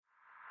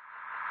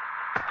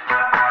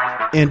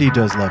Andy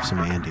does love some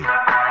Andy.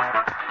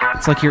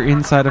 It's like you're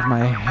inside of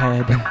my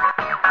head.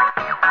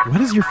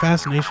 What is your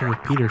fascination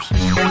with Peterson?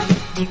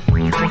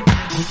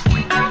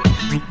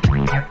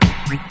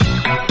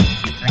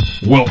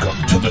 Welcome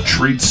to the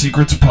Trade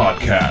Secrets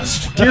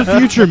Podcast. Dear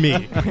future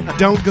me,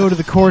 don't go to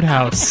the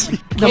courthouse.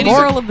 The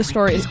moral of the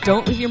story is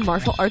don't leave your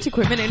martial arts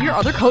equipment in your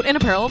other coat in a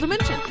parallel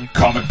dimension.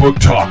 Comic book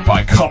talk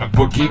by comic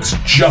book geeks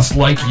just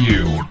like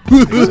you.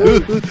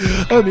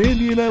 I'm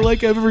Andy and I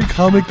like every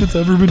comic that's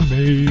ever been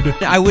made.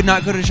 I would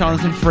not go to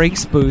Jonathan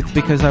Frakes' booth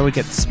because I would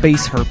get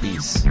space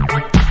herpes.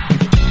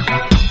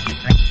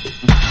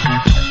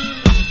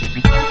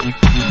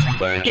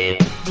 Work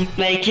it,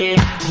 make it,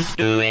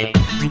 do it,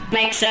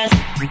 makes us.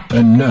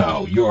 And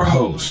now, your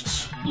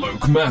hosts,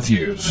 Luke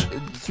Matthews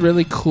It's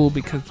really cool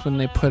because when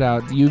they put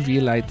out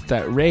UV lights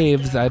that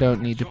raves, I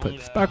don't need to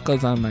put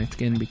sparkles on my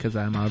skin because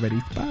I'm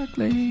already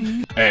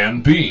sparkling.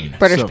 and Bean.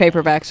 British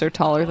paperbacks are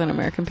taller than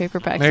American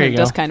paperbacks, There and you it go.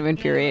 does kind of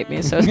infuriate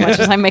me. So as much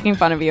as I'm making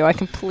fun of you, I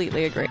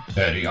completely agree.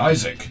 Eddie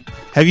Isaac.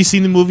 Have you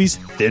seen the movies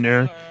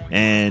Thinner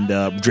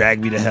and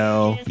Drag Me to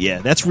Hell? Yeah,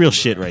 that's real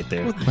shit right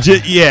there.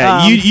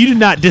 You do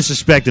not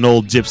disrespect an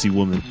old gypsy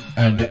woman.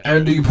 And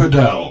Andy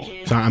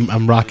Padell. So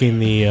I'm rocking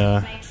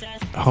the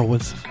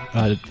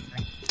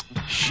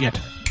shit.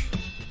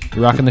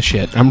 You're rocking the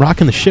shit. I'm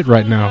rocking the shit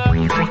right now.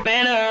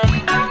 Better,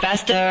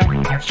 faster,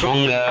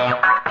 stronger.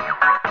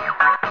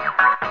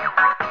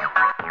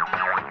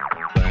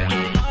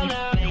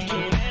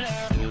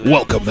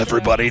 Welcome,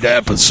 everybody, to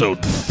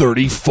episode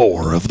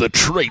 34 of the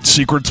Trade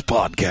Secrets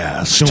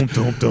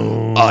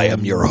Podcast. I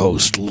am your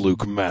host,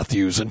 Luke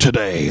Matthews, and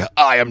today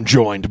I am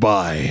joined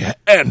by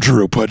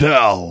Andrew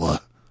Padell.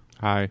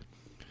 Hi.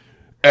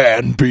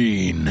 And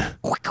Bean.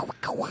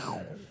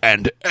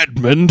 And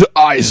Edmund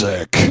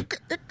Isaac.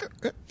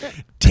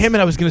 Damn it,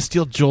 I was going to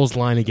steal Joel's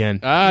line again.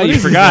 You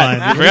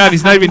forgot. You forgot.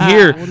 He's not even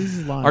here. What is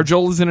his line? Our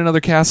Joel is in another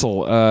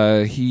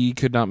castle. He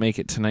could not make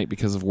it tonight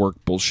because of work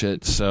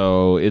bullshit,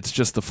 so it's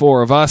just the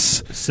four of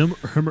us. And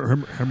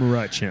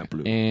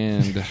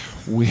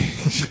we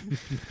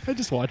I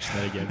just watched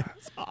that again.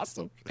 It's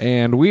awesome.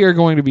 and we are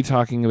going to be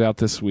talking about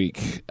this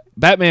week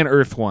Batman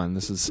Earth 1.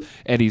 This is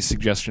Eddie's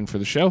suggestion for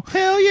the show.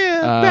 Hell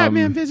yeah,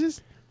 Batman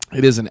bitches.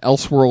 It is an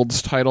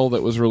Elseworlds title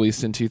that was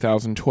released in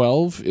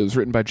 2012. It was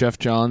written by Jeff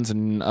Johns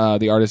and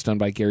the art is done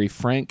by Gary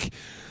Frank.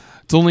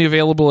 It's only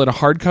available at a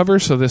hardcover,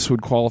 so this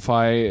would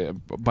qualify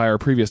by our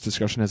previous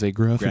discussion as a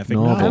graphic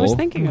novel. I was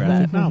thinking of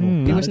that.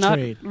 Novel. It was not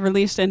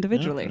released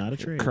individually. Not a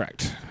trade.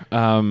 Correct.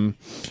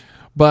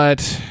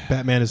 But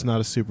Batman is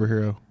not a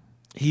superhero.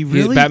 He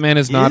really Batman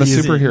is not a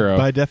is. superhero.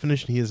 By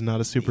definition, he is not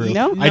a superhero.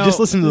 No? I just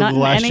listened to Not the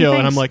in last show anything?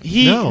 and I'm like,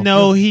 He you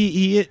know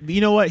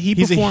what he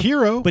He's a performed,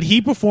 hero. but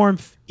he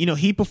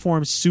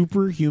performed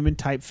superhuman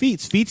type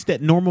feats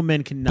that normal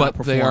men cannot but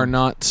perform. they are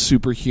not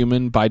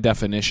superhuman by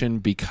definition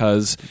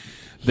because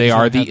they doesn't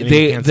are have the any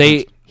they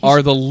enhancements.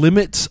 are the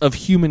limits of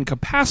human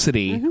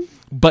capacity,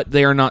 but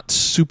they are not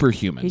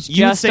superhuman. He's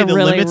You would just say a the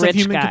really limits rich of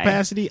human guy.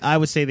 capacity. I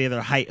would say they're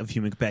the height of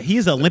human capacity. He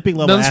is an Olympic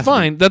level. No, that's athlete.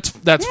 fine.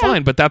 That's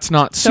fine, but that's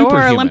not So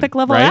superhuman. are Olympic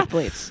level right?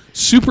 athletes.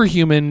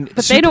 Superhuman,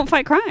 But they don't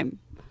fight crime.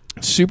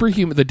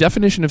 superhuman. The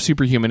definition of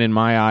superhuman, in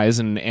my eyes,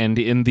 and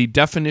in the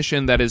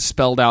definition that is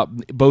spelled out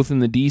both in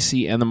the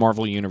DC and the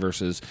Marvel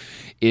universes,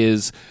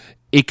 is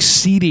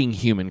exceeding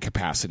human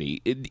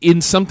capacity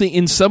in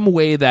some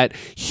way that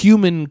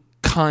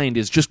humankind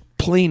is just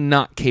plain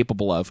not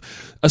capable of.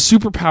 A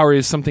superpower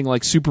is something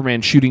like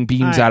Superman shooting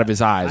beams out of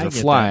his eyes I or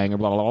get flying or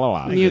blah blah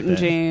blah blah. Mutant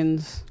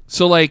genes,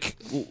 So like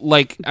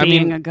I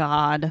being mean, a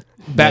god.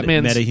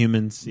 Batman's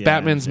metahumans. Yeah,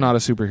 Batman's not a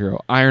superhero.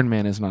 Iron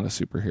Man is not a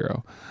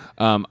superhero.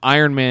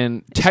 Iron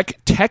Man tech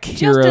Just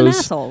heroes. an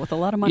asshole with a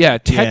lot of money. Yeah,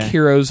 tech Yeah.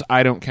 heroes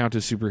I don't count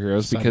as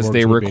superheroes because Cyborgs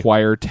they would be.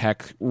 require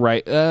tech.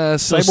 Right?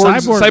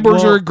 Cyborgs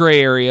cyborg- are a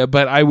gray area,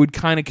 but I would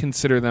kind of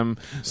consider them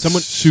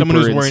Someone super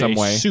who's in wearing some a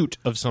way. suit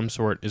of some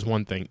sort is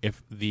one thing.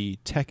 If the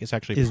tech is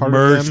actually is part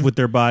merged of them, with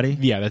their body.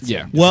 yeah, that's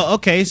Yeah. it. Well,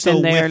 okay,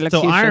 so Then they're so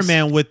locucious. Iron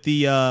Man with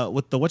the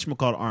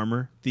whatchamacallit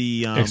armor,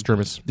 the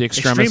Extremis. The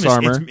extremis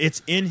armor.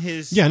 It's in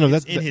his. Yeah, no, it's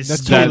that's in his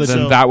that's suit, totally then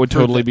so- that would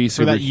totally for be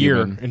for that year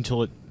superhuman.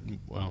 until it.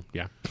 Well,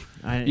 yeah.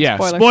 Yeah.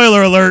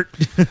 Spoiler alert.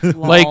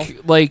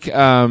 like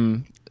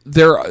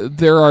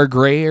there are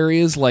gray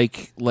areas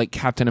like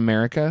Captain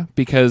America,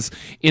 because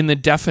in the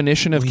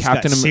definition of He's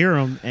Captain got America.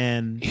 serum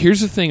and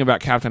Here's the thing about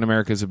Captain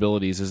America's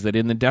abilities is that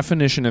in the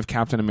definition of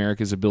Captain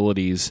America's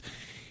abilities,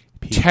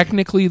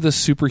 technically the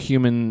super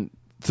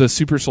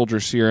soldier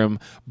serum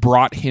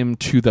brought him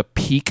to the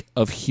peak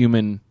of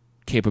human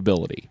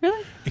capability.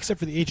 Really? Except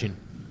for the aging.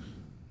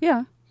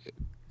 Yeah.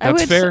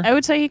 That's fair. I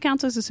would say he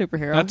counts as a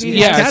superhero. That's- He's-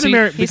 yeah, Captain see,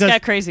 America, he's because-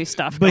 got crazy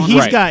stuff. but going he's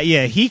on. Right. got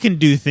he can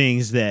do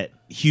things that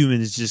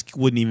humans just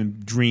wouldn't even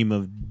dream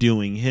of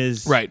doing.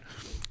 His Right.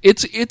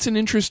 It's an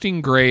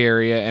interesting gray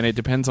area, and it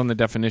depends on the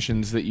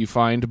definitions that you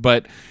find,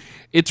 but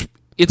it's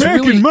Back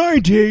really in my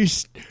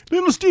days,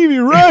 little Stevie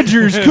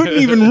Rogers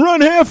couldn't even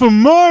run half a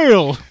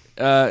mile.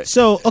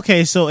 So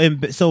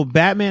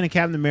Batman and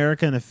Captain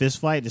America in a fist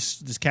fight.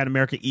 Does Captain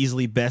America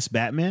easily best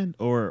Batman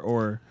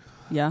or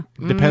Yeah.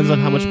 Depends on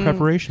how much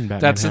preparation Batman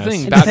That's has. the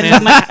thing. It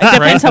depends, Batman, it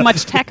depends how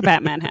much tech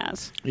Batman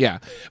has. yeah.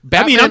 I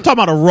Batman, mean, I'm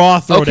talking about a raw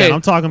throwdown. okay,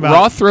 I'm talking about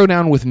raw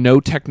throwdown with no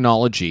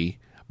technology.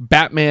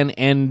 Batman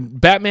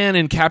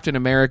and Captain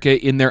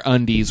America in their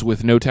undies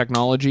with no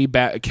technology.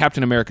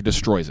 Captain America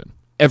destroys him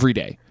every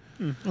day.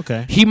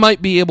 Okay. He might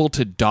be able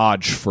to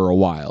dodge for a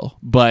while,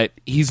 but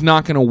he's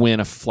not going to win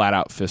a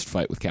flat-out fist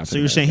fight with Captain America. So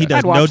you're saying he does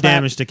I'd watch no that.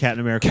 damage to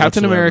Captain America?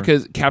 Captain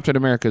whatsoever.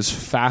 America's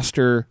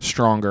faster,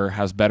 stronger,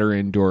 has better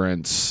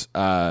endurance.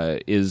 I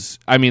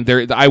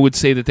would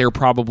say that they're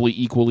probably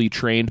equally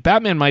trained.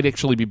 Batman might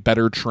actually be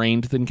better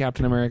trained than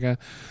Captain America,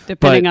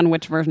 Depending on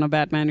which version of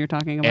Batman you're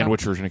talking about. and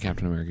which version of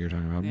Captain America you're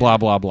talking about. Blah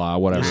blah blah.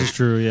 Whatever. This is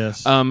true.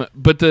 Yes.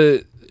 But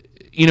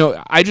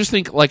I just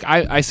think, like,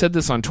 I said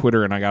this on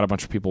Twitter and I got a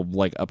bunch of people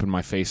like up in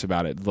my face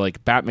about it.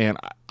 Like, Batman,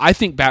 I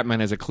think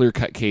Batman is a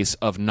clear-cut case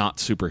of not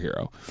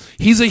superhero.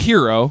 He's a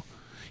hero.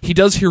 He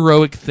does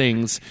heroic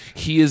things.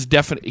 He is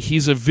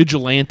he's a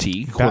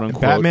vigilante, quote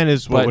unquote. Batman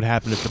is what but- would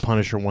happen if the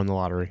Punisher won the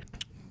lottery.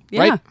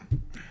 Yeah. right?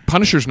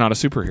 Punisher's not a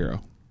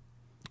superhero.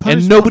 Punisher-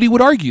 And nobody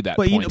would argue that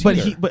but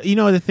point you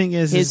know the thing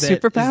is His that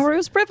superpower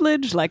is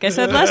privilege, like I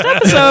said last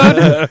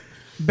episode.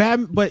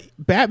 but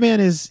Batman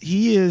is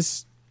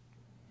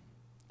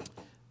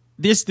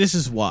This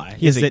is why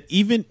He is is that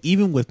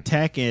even with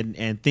tech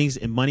and things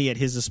and money at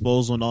his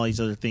disposal and all these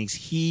other things,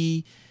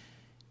 he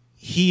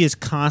is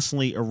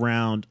constantly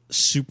around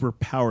super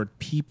powered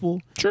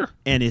people. Sure.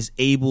 And is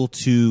able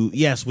to,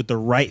 yes, with the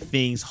right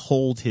things,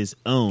 hold his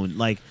own.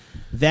 Like,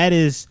 that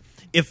is,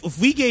 if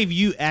we gave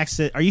you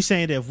access, are you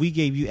saying that if we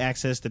gave you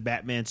access to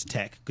Batman's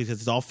tech, because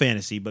it's all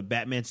fantasy, but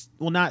Batman's,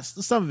 well, not,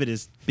 some of it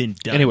has been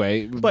done.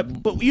 Anyway.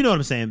 But you know what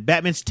I'm saying?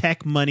 Batman's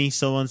tech, money,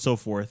 so on and so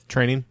forth,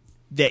 Training.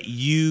 that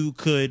you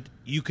could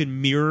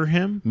mirror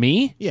him?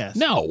 Me? Yes.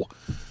 No.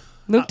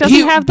 Luke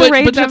doesn't have the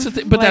rage that's of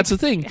the but that's the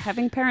thing.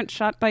 having parents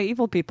shot by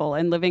evil people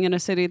and living in a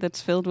city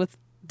that's filled with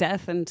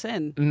death and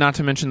sin. Not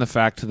to mention the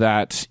fact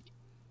that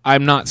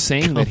I'm not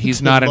saying that he's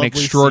to not an lovely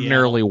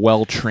extraordinarily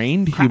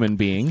well-trained human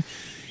being.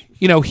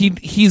 You know,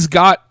 he's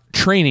got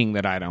training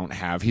that I don't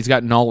have. He's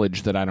got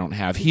knowledge that I don't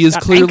have. He is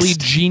got clearly angst.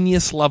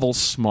 genius level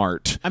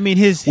smart. I mean,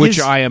 which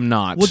I am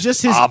not. Well,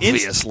 just his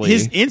obviously.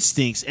 his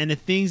instincts and the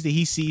things that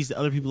he sees that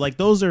other people like.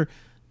 Those are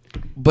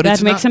but That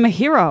it's makes not, him a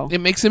hero. It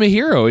makes him a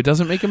hero. It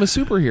doesn't make him a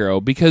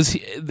superhero because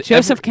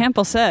Joseph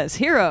Campbell says,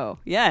 "Hero,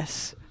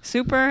 yes,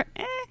 super,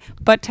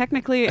 but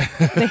technically,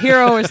 the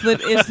hero is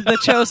the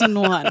chosen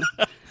one."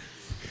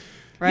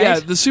 Right? Yeah,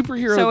 the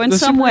superhero. So in the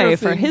some way, superhero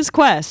for thing- his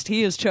quest,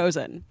 he is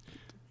chosen.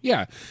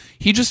 Yeah,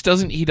 he just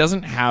doesn't. He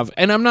doesn't have.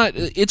 And I'm not.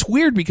 It's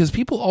weird because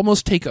people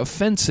almost take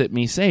offense at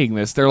me saying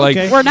this. They're like,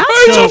 Okay. We're not.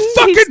 "He's so, a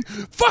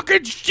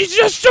fucking. He's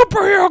a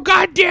superhero.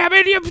 God damn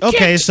it! You okay.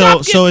 can't So stop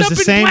is getting the up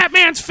same in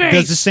Batman's face.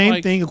 Does the same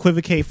Like- thing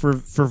equivocate for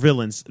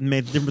villains?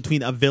 Made the difference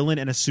between a villain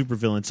and a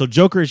supervillain. So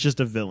Joker is just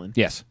a villain.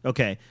 Yes.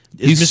 Okay.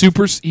 He's Is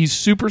Mr. He's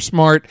super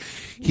smart.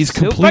 He's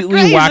Super completely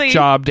crazy. whack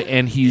jobbed,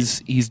 and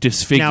he's Now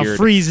disfigured.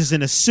 Freeze is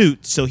in a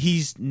suit, so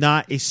he's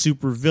not a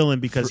super villain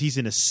because he's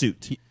in a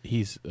suit.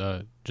 He's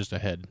just a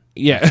head.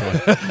 Yeah.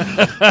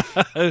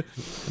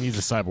 He's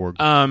a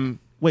cyborg.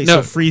 Wait, no.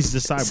 so Freeze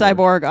is a cyborg.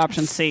 cyborg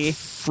option C.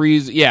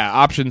 Freeze. Yeah.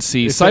 Option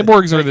C. It's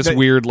Cyborgs a- are this that-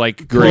 weird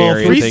like gray Well,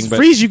 area Freeze, thing, but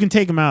Freeze, you can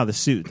take him out of the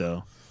suit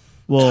though.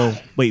 Well,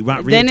 wait,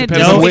 not really. Then it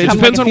depends doesn't on which- become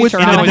depends like on a which-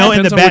 Futurama. no, it no,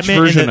 in the depends on which Batman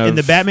version in the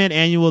of- Batman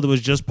annual that was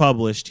just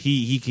published,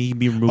 he can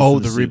be removed.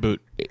 from the suit.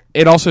 reboot.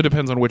 it also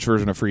depends on which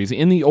version of Freeze.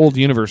 In the old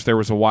universe, there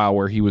was a while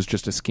where he was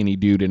just a skinny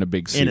dude in a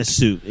big suit. in a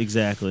suit,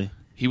 exactly.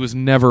 He was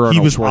never Arnold He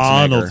was Schwarzenegger.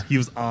 Arnold. He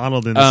was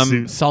Arnold in the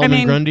suit. Solomon I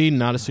mean- Grundy,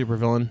 not a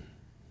supervillain.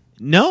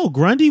 No,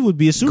 Grundy would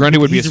be a super. Grundy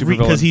would be a he's supervillain.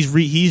 because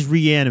he's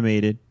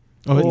reanimated.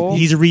 Oh,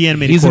 He's a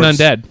reanimated. He's an corpse.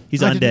 undead.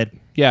 He's I undead. didn't-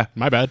 Yeah.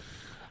 my bad.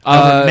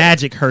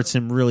 Magic hurts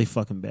him really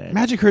fucking bad.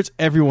 Magic hurts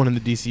everyone in the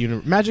DC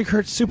universe. Magic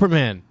hurts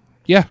Superman.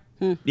 Yeah.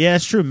 Yeah,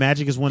 it's true.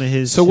 Magic is one of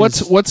his. So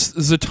his- what's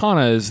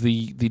Zatanna is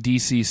the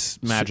DC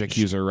magic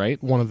user,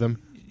 right? One of them.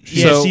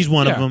 Yes, So- he's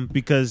one of yeah. them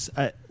because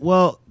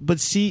but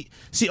see.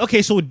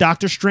 Okay, so would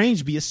Doctor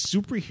Strange be a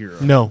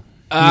superhero? No.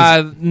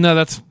 No,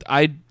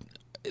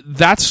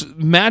 that's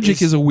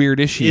magic is a weird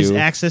issue. Is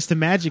access to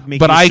magic make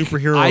but you a I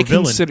superhero I or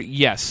villain? consider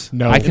yes.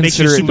 No. I It makes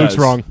consider it Luke's does.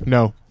 wrong.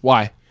 No.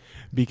 Why?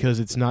 Because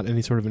it's not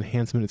any sort of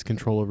enhancement. It's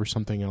control over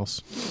something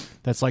else.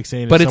 That's like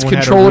saying, But if it's someone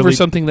had a control over really-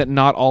 something that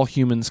not all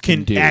humans can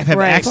Can do. have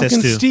Right. access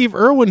Fucking to. Steve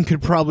Irwin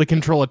could probably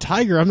control a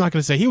tiger. I'm not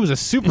going to say he was a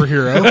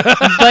superhero.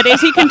 But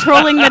is he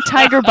controlling the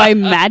tiger by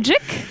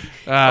magic,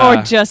 or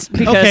just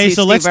because Okay, he's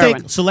so Steve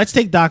Irwin? let's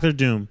take Doctor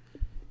Doom.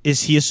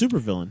 Is he a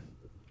supervillain?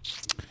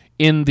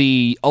 In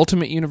the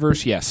Ultimate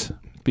Universe, yes.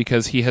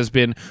 Because he has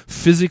been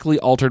physically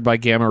altered by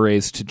gamma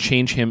rays to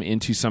change him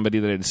into somebody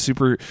that is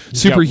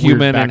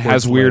superhuman and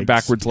has weird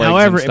backwards legs.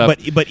 However, and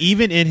stuff. but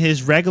even in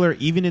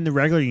the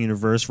regular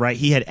universe, right?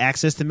 He had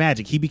access to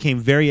magic. He became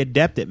very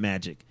adept at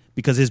magic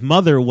because his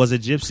mother was a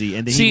gypsy,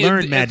 and then he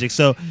learned magic.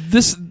 So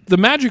the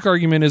magic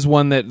argument is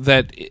one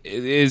that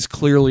is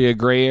clearly a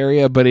gray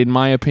area, but in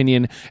my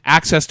opinion,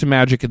 access to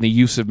magic and the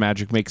use of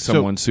magic makes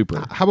someone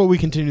super. How about we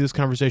continue this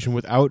conversation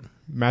without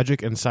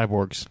magic and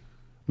cyborgs?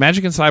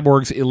 Magic and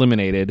cyborgs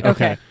eliminated.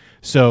 Okay.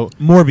 So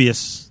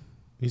Morbius.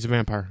 he's a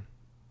vampire.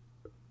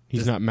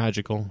 He's not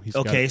magical. He's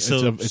Okay, got,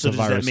 so- it's a so does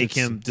that virus. make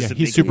him- does it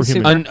he's make him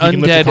superhuman. Un- He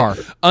can lift a car.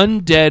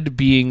 undead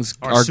beings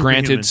Are are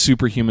granted superhuman.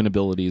 superhuman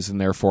abilities, and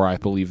therefore I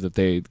believe that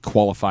they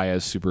qualify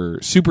as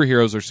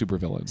superheroes or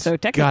supervillains. So God, I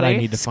technically,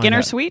 need to find Skinner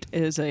out. Sweet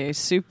is a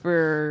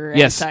super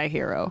Yes.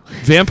 anti-hero.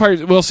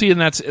 Vampires. Well, see,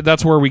 and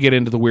that's where we get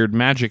into the weird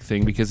magic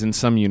thing, because in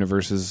some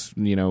universes,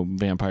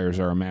 vampires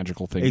are a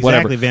magical thing. Exactly.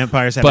 Whatever.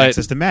 Vampires have But-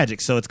 access to magic,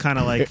 so it's kind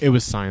of like It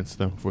was science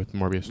though with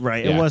Morbius.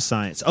 right. Yeah. It was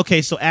science.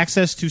 Okay, so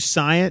access to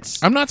science.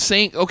 I'm not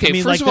saying. Okay, I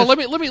mean, first like of all,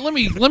 the-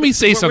 let me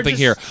say We're something just-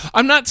 here.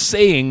 I'm not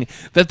saying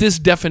that this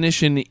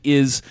definition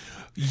is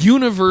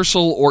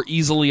universal or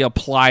easily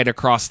applied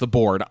across the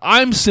board.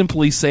 I'm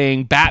simply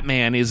saying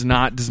Batman does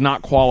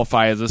not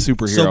qualify as a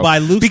superhero. So by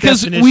Luke's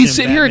because we definition,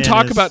 sit here and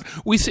Batman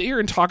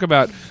talk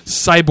about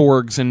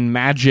cyborgs and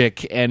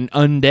magic and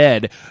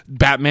undead.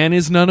 Batman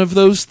is none of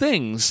those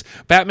things.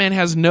 Batman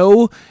has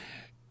no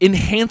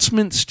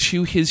enhancements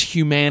to his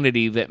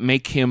humanity that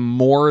make him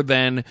more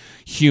than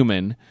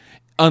human,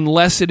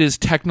 unless it is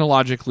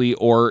technologically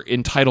or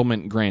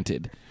entitlement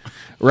granted,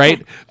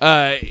 right?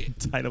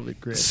 Entitlement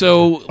grid.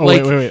 So, Oh,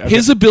 like, wait,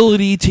 his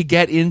ability to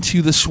get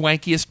into the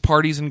swankiest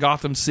parties in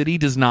Gotham City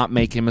does not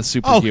make him a Oh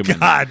superhuman.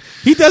 God,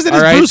 he does it All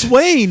as right. Bruce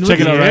Wayne. Check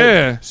it out.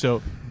 Yeah. Right?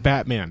 So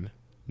Batman,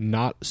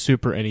 not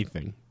super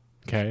anything.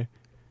 Okay.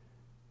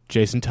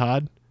 Jason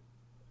Todd,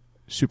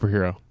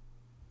 superhero.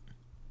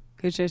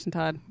 Who's Jason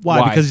Todd? Why?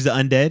 Why? Because he's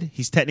undead.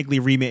 He's technically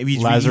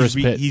Lazarus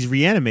Pit. he's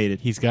reanimated.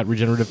 He's got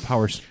regenerative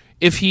powers.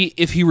 If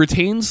he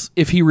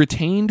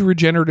retained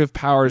regenerative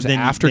powers Then-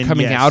 after then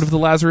coming yes. out of the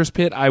Lazarus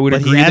Pit, I would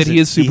But agree that he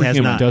is He has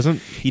superhuman. not. Doesn't?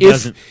 He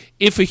doesn't.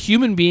 If a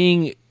human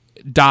being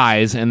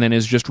dies and then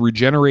is just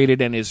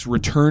regenerated and is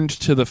returned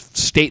to the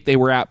state they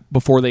were at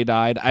before they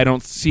died, I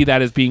don't see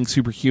that as being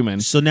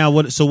superhuman. So now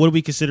what? So what do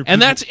we consider?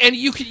 And people-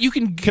 you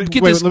can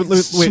get wait, this wait, wait,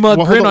 smug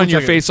well, hold grin on on one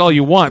your second. face all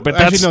you want, but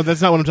Actually, that's no,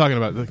 that's not what I'm talking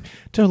about. Look,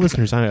 to our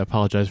listeners, I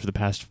apologize for the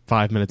past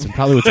 5 minutes and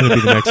probably what's going to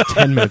be the next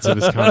 10 minutes of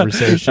this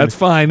conversation. that's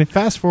fine.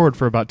 Fast forward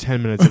for about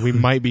 10 minutes and we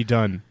might be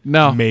done.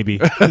 No. Maybe.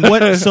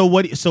 what? So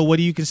what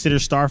do you consider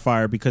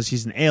Starfire? Because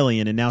she's an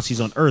alien and now she's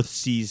on Earth.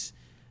 She's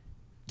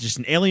just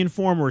an alien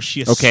form, or is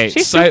she a Okay,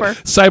 She's super.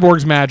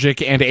 cyborgs,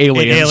 magic, and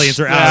aliens. And aliens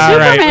are out. All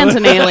right. Superman's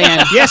an alien.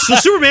 Yes, so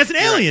Superman's an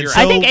alien. You're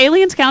So, I think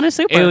aliens count as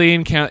super.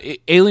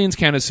 Aliens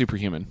count as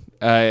superhuman.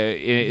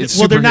 It's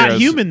well, they're not superheroes.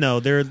 human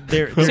though. They're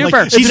Super.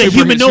 like, she's a Superheroes.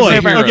 humanoid.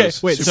 Superheroes. Okay,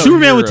 wait, so-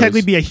 Superman would Superheroes.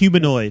 technically be a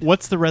humanoid.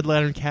 What's the Red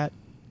Lantern cat?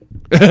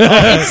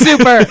 It's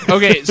super.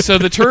 Okay, so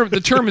the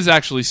term is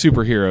actually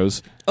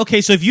superheroes.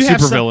 Okay, so if you have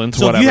Supervillains, so if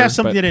you whatever, have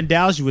something but- that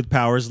endows you with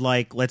powers,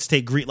 like let's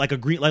take green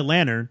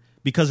Lantern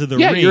because of the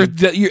Yeah, ring.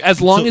 you're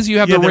as long So, as you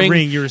have yeah, the the ring,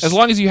 ring, you're as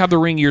long as you have the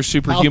ring, you're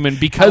superhuman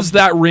because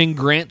that ring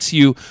grants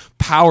you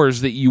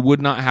powers that you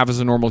would not have as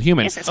a normal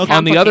human. Yes, it's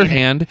On the other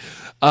complicated.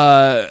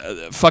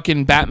 hand,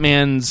 fucking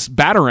Batman's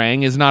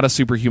Batarang is not a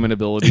superhuman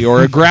ability,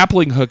 or a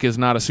grappling hook is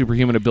not a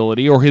superhuman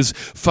ability, or his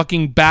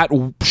fucking bat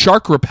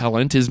shark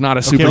repellent is not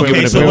a superhuman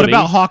Okay, so ability.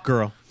 what about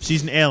Hawkgirl?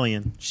 She's an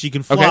alien. She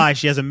can fly. Okay.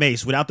 She has a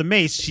mace. Without the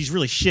mace, she's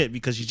really shit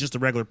because she's just a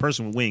regular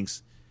person with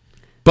wings.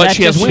 But That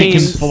she has just wings.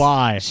 means-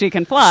 Fly. She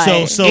can fly.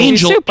 So She's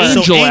Angel, super. So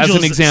Angel, as Angel's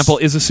an example,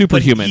 is a But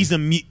superhuman. he's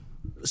a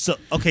so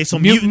okay. So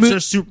Mu-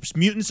 mutants mu- are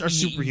mutants are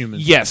superhumans.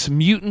 Yes,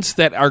 mutants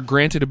that are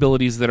granted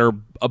abilities that are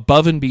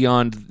above and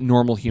beyond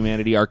normal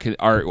humanity are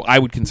I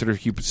would consider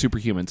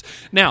superhumans.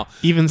 Now,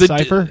 Even the-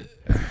 Cypher?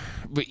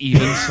 But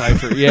even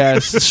Cypher,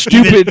 yes,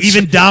 stupid.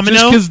 even Domino?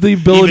 just because the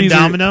abilities Even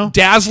are- Domino?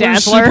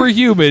 Dazzler's Dazzler?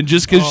 superhuman.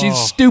 Just because she's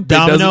stupid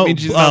Domino, doesn't mean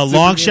she's not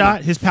long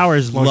shot. His power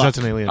is luck, Longshot's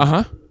an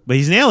alien. but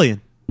he's an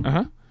alien.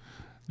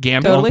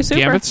 Gambit, Totally super.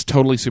 Gambit's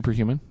totally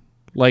superhuman.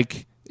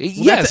 Like,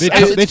 yes, They,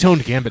 I- they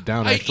toned Gambit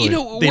down, actually.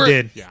 They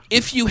did.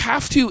 If you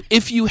have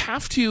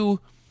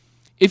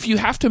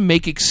to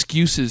make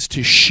excuses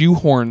to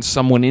shoehorn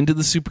someone into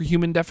the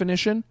superhuman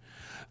definition,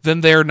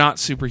 then they're not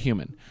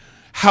superhuman.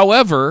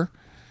 However,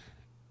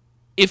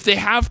 if they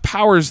have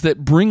powers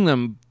that bring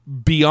them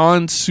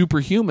beyond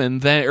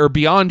superhuman, or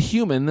beyond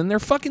human, then they're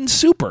fucking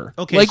super.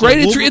 Okay, like so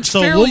right? Wolverine, It's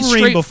so fairly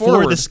Wolverine before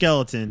straightforward. the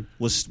skeleton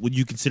would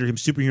you consider him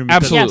superhuman?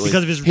 Because, Absolutely,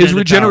 because of his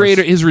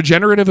regenerator, his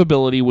regenerative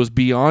ability was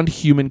beyond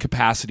human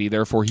capacity.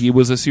 Therefore, he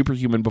was a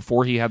superhuman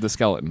before he had the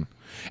skeleton,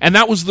 and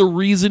that was the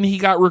reason he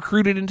got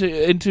recruited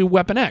into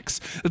Weapon X.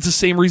 That's the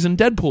same reason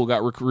Deadpool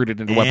got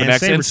recruited into And Weapon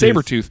X and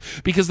Sabretooth.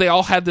 Sabretooth, because they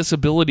all had this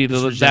ability to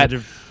His that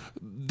regenerative-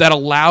 that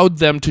allowed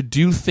them to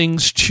do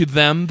things to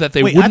them that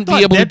they Wait, wouldn't I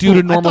be able thought to do to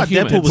Deadpool- normal I thought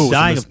humans. Deadpool was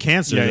dying mis- of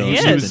cancer. Yeah, though. He he,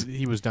 is. was,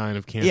 he was dying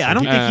of cancer. Yeah, I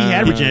don't think he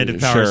had regenerative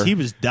powers. sure. He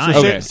was dying.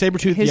 Okay.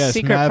 Sabretooth, His yes.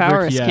 secret Maverick,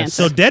 power is yes.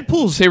 cancer. So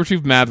Deadpool's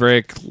Sabretooth,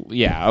 Maverick,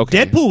 yeah,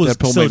 okay.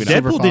 Deadpool maybe not.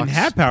 Deadpool didn't Fox.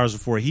 have powers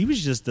before. He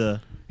was just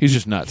a. He's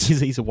just nuts.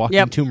 He's a walking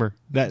Yep. tumor.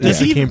 That Does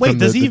he- came wait, from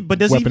does the, he- the but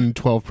does he- Weapon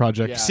 12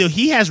 project. So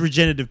he has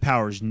regenerative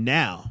powers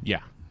now. Yeah.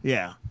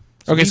 Yeah.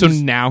 Okay, he so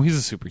was- now he's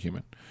a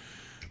superhuman.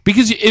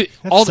 because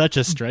That's such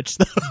a stretch,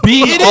 though.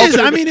 being It altered, is.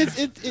 I mean,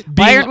 it's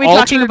Why aren't we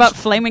talking altered- about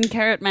Flaming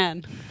Carrot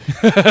Man?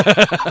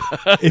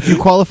 If you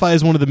qualify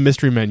as one of the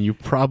mystery men, you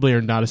probably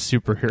are not a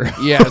superhero.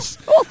 Yes,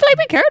 Well,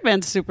 Flaming Carrot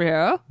Man's a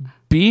superhero.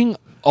 being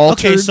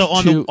altered. okay.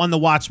 So to, on the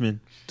Watchmen,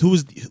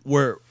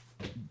 where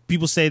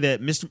people say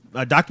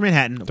that Dr.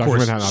 Manhattan, of Dr. course,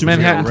 Manhattan, superhero,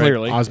 Manhattan, right?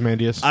 clearly.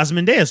 Ozymandias.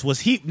 Ozymandias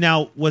was he?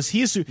 Now was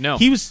he No.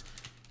 He was.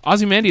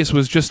 Ozymandias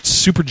was just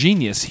super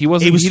genius. He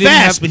wasn't. He was didn't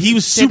fast, have, but he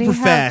was Did he super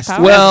have fast.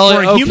 powers? Well,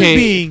 for a human okay.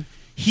 being,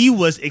 he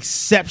was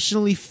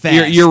exceptionally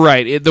fast. You're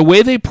right. The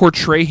way they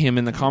portray him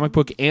in the comic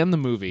book and the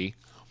movie,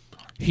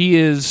 he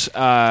is.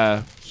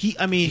 I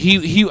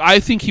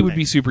think he would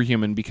be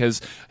superhuman because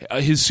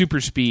his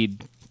super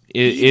speed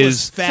he was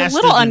is. faster It's a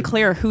little than-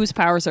 unclear whose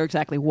powers are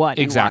exactly what.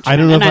 in Exactly. I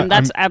don't Watchmen, know if and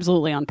that's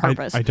absolutely on I,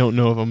 purpose. I don't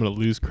know if I'm going to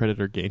lose credit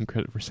or gain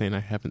credit for saying I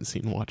haven't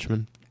seen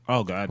Watchmen.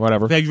 Oh God,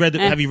 Whatever. Have you read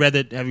the? Eh. Have you read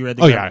the? Have you read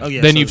the? Oh,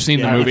 yeah. Then you've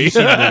seen the movie. you've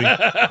seen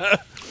the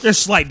movie. There's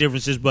slight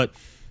differences, but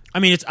I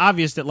mean, it's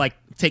obvious that like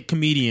take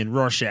comedian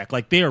Rorschach,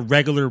 like they are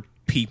regular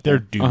people. They're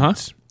dudes. Uh-huh.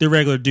 They're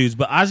regular dudes,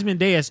 but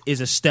Ozymandias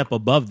is a step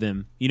above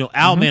them. You know,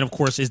 Owlman, of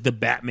course, is the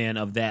Batman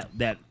of that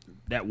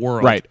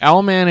world. Right.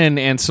 Owlman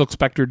and Silk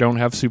Spectre don't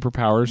have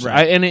superpowers.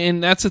 Right.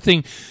 And that's the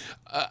thing.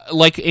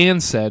 Like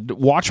Anne said,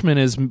 Watchmen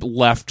is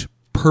left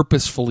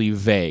purposefully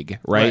vague,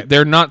 right?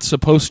 They're not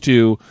supposed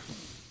to.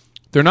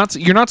 You're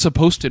not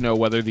supposed to know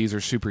whether these are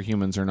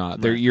superhumans or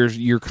not.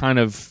 You're kind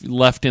of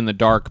left in the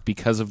dark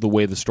because of the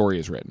way the story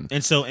is written.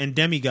 And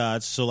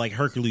demigods, so like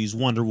Hercules,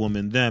 Wonder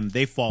Woman,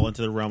 they fall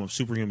into the realm of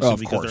superhuman Of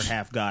because course. they're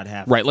half god,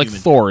 half Right, like human.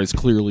 Thor is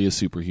clearly a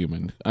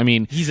superhuman. I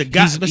mean, He's a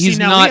god, but see,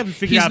 now not, we haven't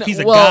figured out if he's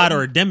a well, god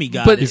or a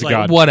demigod. But It's a like,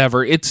 god.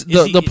 whatever. It's Is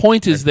the he-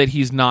 point is that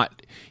he's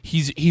not.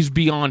 He's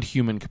beyond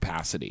human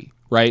capacity,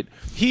 right?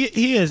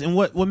 He is, and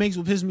what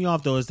pisses me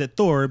off though is that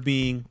Thor,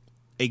 being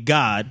a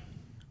god,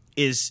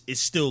 is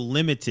still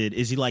limited.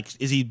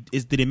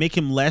 Did it make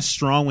him less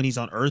strong when he's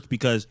on Earth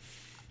because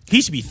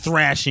he should be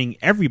thrashing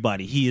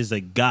everybody? He is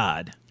a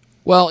god.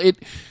 Well,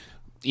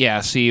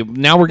 yeah. See,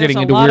 now we're There's getting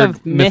a into lot weird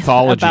of myth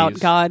mythologies about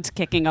gods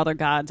kicking other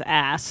gods'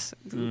 ass.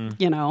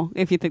 You know,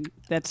 if you think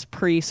that's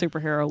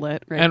pre-superhero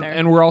lit, right there.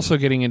 and we're also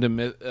getting into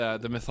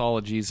the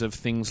mythologies of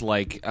things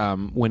like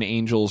when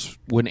angels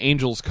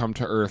come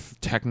to Earth,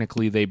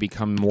 technically they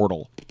become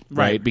mortal,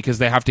 right? Because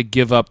they have to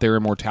give up their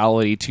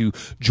immortality to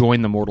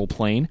join the mortal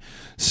plane.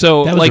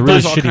 So, That was like, a really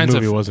there's all shitty kinds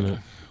movie, of wasn't it?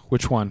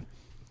 which one?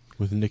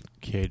 With Nick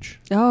Cage.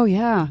 Oh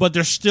yeah. But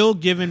they're still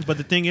given. But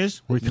the thing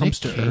is, Where he comes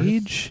to Earth.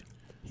 Cage?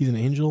 He's an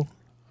angel?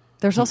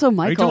 There's also you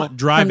Michael talking about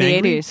Drive from the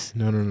Angry? 80s.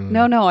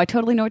 No. I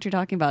totally know what you're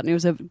talking about. And it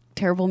was a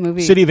terrible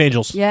movie. City of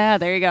Angels. Yeah,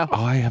 there you go.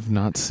 Oh, I have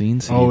not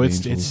seen. City Oh, of it's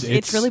Angels.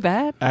 It's really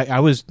bad.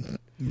 I was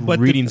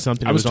reading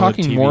something. I was that on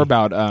talking TV. more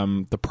about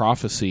the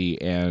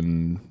prophecy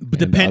and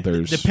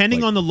others.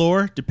 Depending like- on the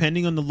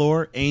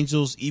lore,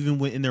 angels,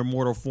 even in their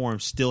mortal form,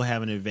 still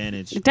have an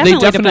advantage. It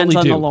definitely definitely depends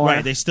on do. the lore.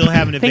 Right, they still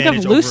have an Think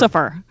advantage. of over-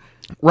 Lucifer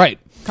right.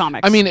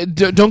 comics. I mean,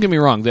 don't get me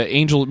wrong.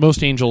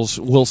 Most angels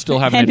will still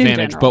have an And in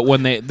advantage, general. but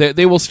when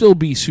they will still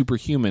be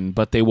superhuman,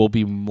 but they will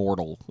be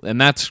mortal,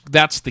 and that's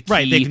the key.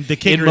 Right, the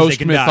kicker in is they most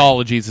can die.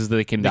 mythologies is that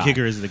they can The die.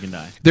 kicker is they can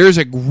die. There's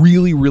a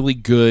really, really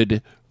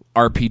good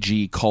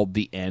RPG called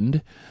The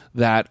End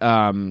that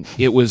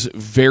it was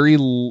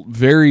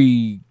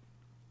very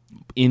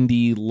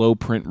indie, low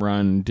print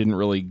run, didn't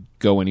really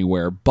go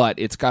anywhere, but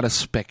it's got a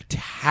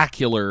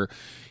spectacular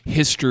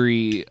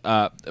history,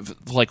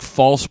 like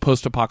false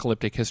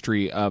post-apocalyptic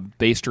history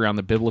based around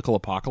the biblical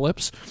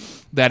apocalypse.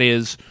 That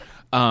is,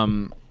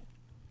 the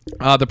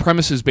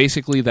premise is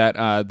basically that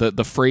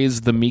the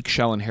phrase "the meek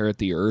shall inherit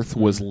the earth"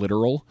 was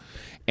literal,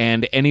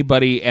 and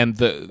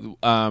the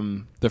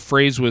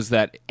phrase was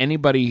that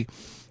anybody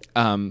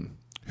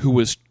who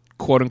was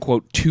quote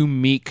unquote too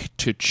meek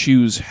to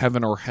choose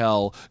heaven or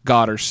hell,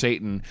 God or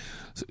Satan,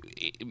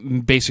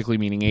 basically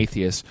meaning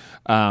atheists,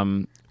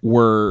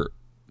 were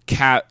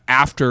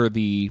after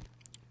the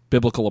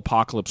biblical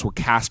apocalypse were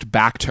cast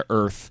back to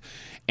earth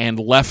and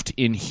left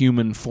in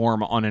human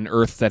form on an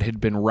earth that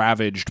had been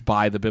ravaged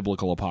by the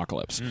biblical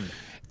apocalypse.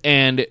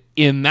 And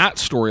in that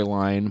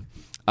storyline,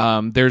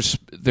 there's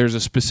a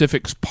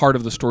specific part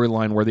of the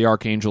storyline where the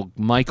archangel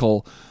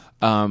Michael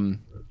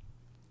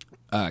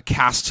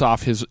casts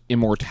off his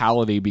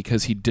immortality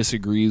because he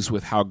disagrees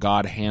with how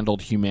God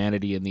handled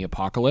humanity in the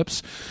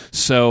apocalypse.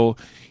 So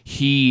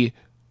he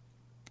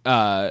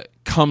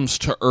comes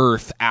to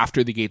Earth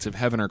after the gates of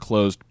heaven are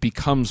closed,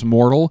 becomes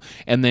mortal,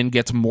 and then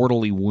gets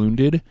mortally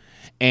wounded.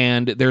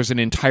 And there's an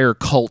entire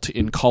cult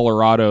in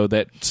Colorado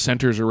that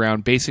centers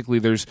around basically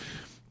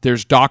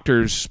there's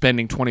doctors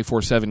spending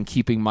 24/7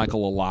 keeping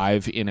Michael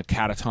alive in a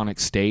catatonic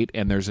state,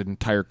 and there's an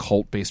entire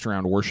cult based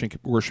around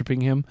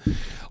worshiping him.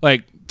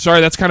 Like,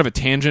 sorry, that's kind of a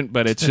tangent,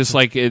 but it's just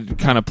like it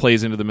kind of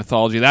plays into the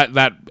mythology.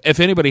 That if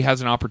anybody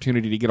has an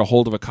opportunity to get a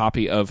hold of a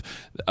copy of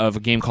a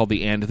game called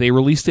The End, they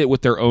released it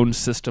with their own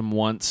system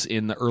once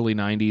in the early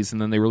 90s,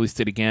 and then they released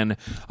it again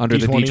under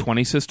the D20.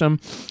 D20 system.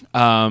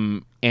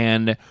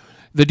 And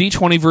The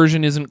D20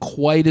 version isn't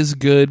quite as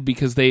good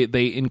because they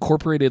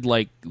incorporated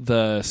like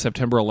the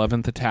September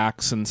 11th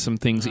attacks and some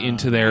things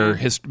into their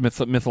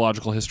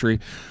mythological history.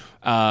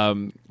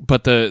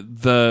 But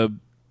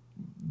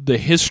the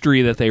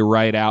history that they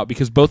write out,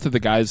 because both of the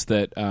guys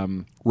that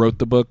wrote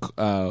the book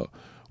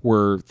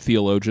were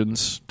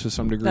theologians to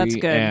some degree. That's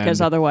good,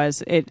 because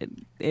otherwise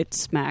it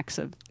smacks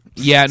of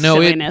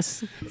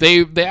silliness.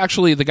 They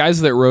actually, the guys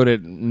that wrote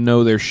it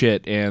know their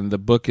shit, and the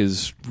book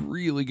is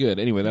really good.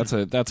 Anyway, that's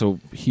a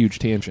huge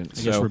tangent.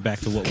 I guess we're back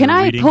to what Can we're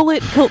I reading. pull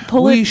it?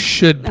 We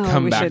should Oh,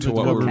 come we back should. to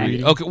what we're Okay.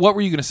 reading. Okay, what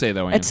were you going to say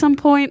though, Anne? At some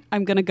point,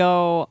 I'm gonna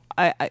go.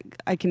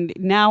 I can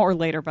now or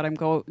later, but I'm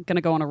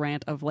gonna go on a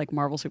rant of like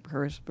Marvel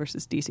superheroes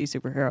versus DC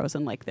superheroes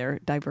and like their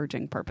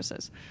diverging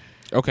purposes.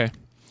 Okay.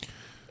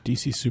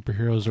 DC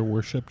superheroes are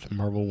worshipped.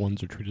 Marvel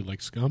ones are treated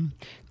like scum.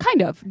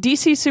 Kind of.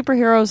 DC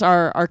superheroes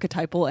are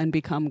archetypal and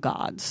become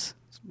gods.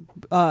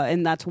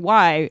 And that's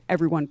why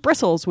everyone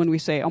bristles when we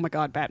say, "Oh my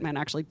God, Batman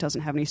actually doesn't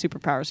have any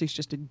superpowers. He's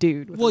just a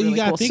dude with Well, a you really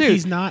gotta cool think suit."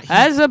 he's not-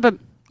 As a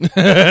It's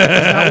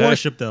not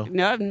worship, though.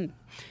 no.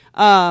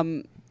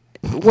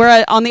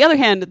 Whereas, on the other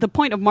hand, the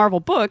point of Marvel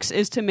books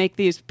is to make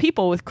these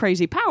people with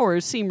crazy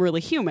powers seem really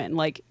human.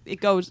 Like,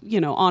 it goes,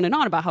 on and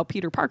on about how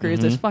Peter Parker is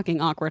this fucking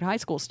awkward high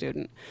school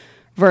student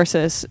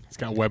versus He's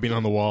got webbing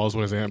on the walls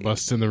when his aunt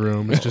busts in the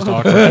room. It's just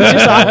awkward. it's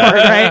just awkward,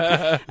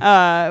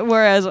 right?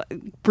 Whereas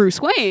Bruce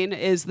Wayne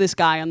is this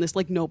guy on this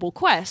like noble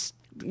quest,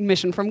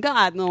 mission from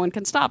God, no one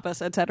can stop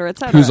us, et cetera, et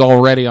cetera. Who's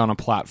already on a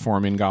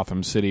platform in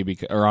Gotham City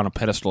or on a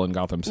pedestal in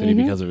Gotham City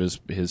Mm-hmm. because of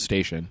his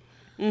station.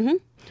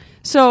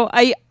 So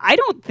I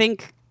don't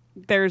think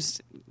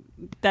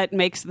that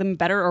makes them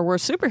better or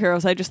worse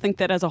superheroes. I just think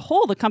that as a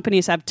whole, the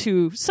companies have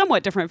two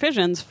somewhat different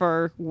visions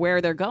for where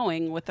they're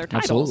going with their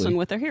titles Absolutely. and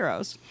with their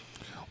heroes.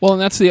 Well,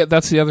 and that's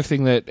the other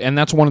thing and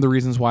that's one of the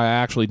reasons why I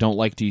actually don't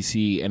like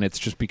DC, and it's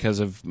just because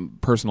of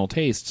personal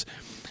tastes.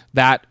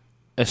 That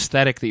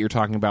aesthetic that you're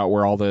talking about,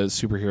 where all the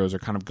superheroes are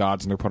kind of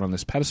gods and they're put on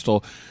this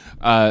pedestal,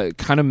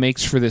 kind of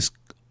makes for this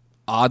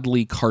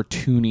oddly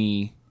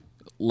cartoony,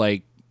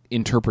 like,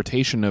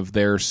 interpretation of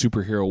their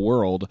superhero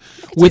world,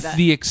 with that.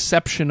 the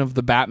exception of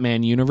the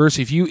Batman universe.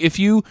 If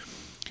you,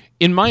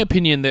 in my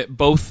opinion, that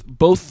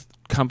both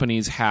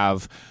companies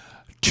have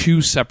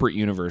two separate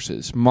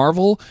universes.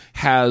 Marvel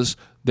has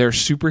their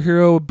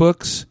superhero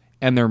books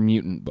and their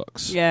mutant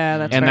books. Yeah,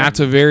 that's and fair. that's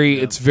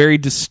it's very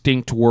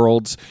distinct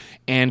worlds.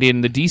 And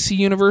in the DC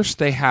universe,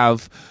 they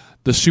have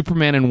the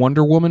Superman and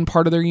Wonder Woman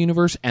part of their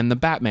universe and the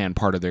Batman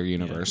part of their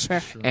universe.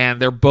 fair.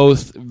 And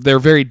they're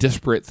very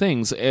disparate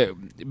things,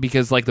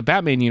 because like the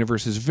Batman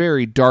universe is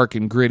very dark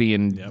and gritty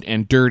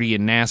and dirty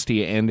and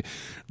nasty, and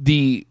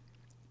the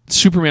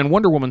Superman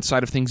Wonder Woman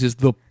side of things is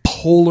the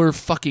polar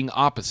fucking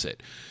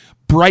opposite.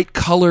 Bright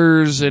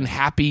colors and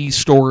happy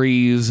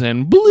stories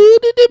and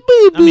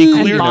I mean,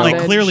 And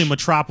bondage. clearly,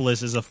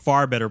 Metropolis is a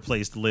far better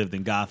place to live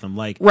than Gotham.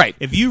 Like, Right.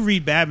 if you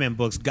read Batman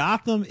books,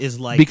 Gotham is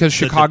like because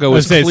Chicago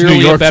is Let's say it's clearly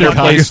New York, a better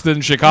Chicago. place than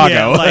Chicago.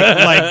 Yeah,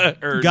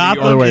 like Or New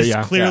Gotham York. is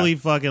Yeah. clearly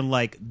fucking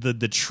like the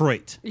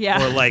Detroit,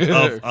 Yeah. or like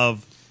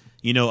of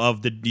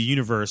the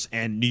universe,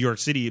 and New York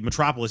City.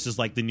 Metropolis is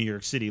like the New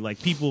York City. Like,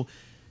 people,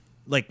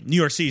 like, New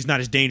York City is not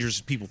as dangerous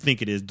as people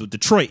think it is.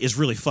 Detroit is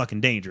really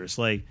fucking dangerous.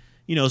 Like,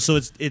 so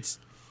it's.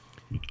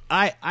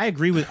 I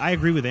agree with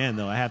Ann,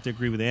 though. I have to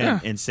agree with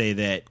Ann and say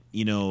that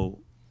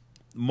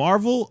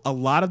Marvel, a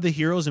lot of the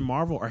heroes in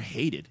Marvel are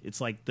hated. It's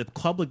like the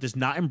public does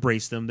not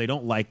embrace them. They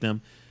don't like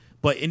them.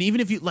 And even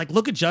if you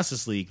look at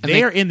Justice League,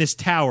 they are in this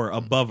tower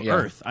above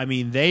Earth. I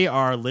mean, they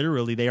are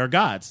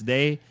gods.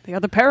 They They are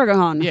the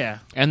Paragon. yeah,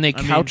 And they I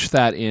mean- couch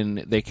that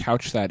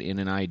in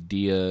an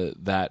idea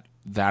that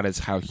is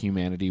how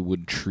humanity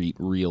would treat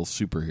real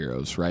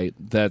superheroes, right?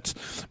 That's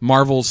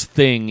Marvel's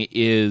thing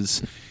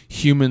is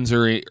humans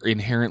are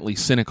inherently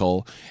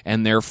cynical,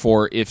 and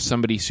therefore if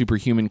somebody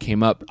superhuman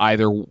came up,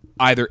 either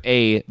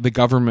A, the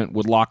government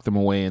would lock them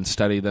away and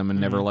study them and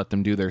never let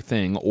them do their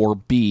thing, or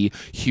B,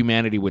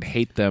 humanity would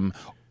hate them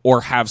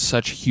or have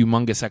such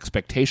humongous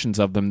expectations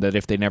of them that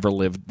if they never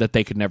lived, that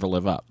they could never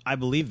live up. I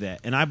believe that,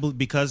 and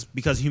because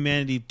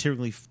humanity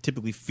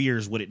typically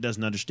fears what it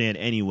doesn't understand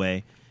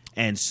anyway.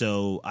 And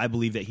so I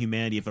believe that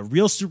humanity, if a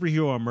real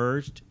superhero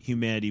emerged,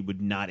 humanity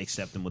would not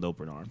accept them with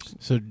open arms.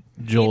 So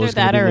Joel Either is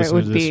going that to be or it listening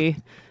would to this. be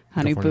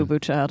Honey for Boo him. Boo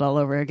Child all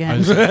over I again.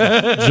 was-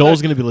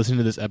 Joel's going to be listening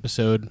to this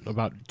episode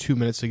about 2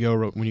 minutes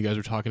ago when you guys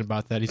were talking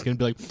about that. He's going to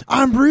be like,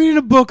 I'm reading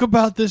a book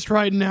about this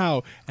right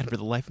now. And for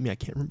the life of me, I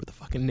can't remember the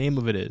fucking name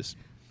of it is.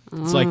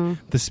 It's like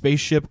the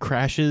spaceship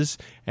crashes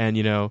and,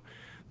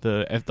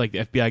 the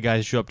FBI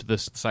guys show up to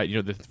this site,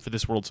 for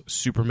this world's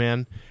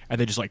Superman, and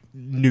they just like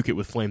nuke it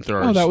with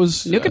flamethrowers. Oh, that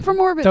was Nuke it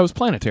from orbit. That was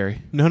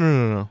Planetary.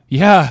 No.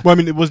 Yeah. Well, I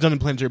mean, it was done in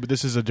Planetary, but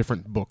this is a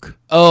different book.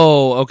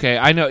 Oh, okay.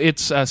 I know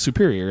it's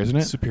Superior, isn't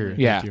it? Superior.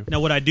 Yeah. Thank you.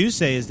 Now, what I do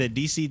say is that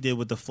DC did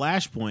with the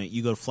Flashpoint.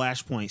 You go to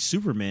Flashpoint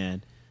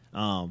Superman.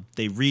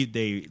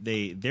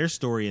 Their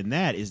story in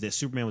that is that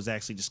Superman was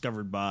actually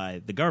discovered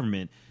by the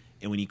government,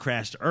 and when he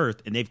crashed to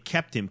Earth, and they've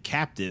kept him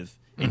captive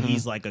and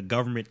he's like a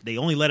government. They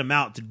only let him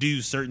out to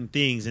do certain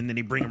things, and then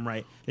they bring him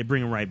right. They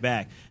bring him right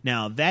back.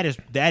 Now that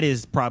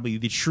is probably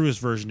the truest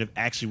version of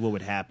actually what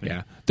would happen.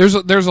 Yeah, there's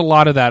a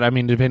lot of that. I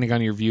mean, depending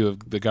on your view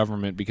of the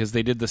government, because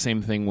they did the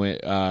same thing with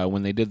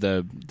when they did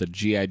the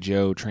G.I.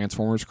 Joe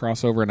Transformers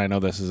crossover. And I know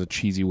this is a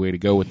cheesy way to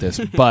go with this,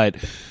 but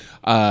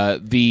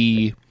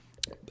the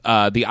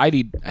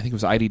ID, I think it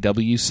was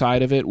IDW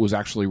side of it, was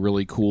actually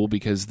really cool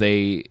because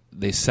they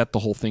set the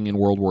whole thing in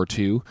World War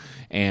II,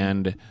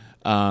 and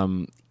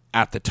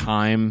at the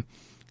time,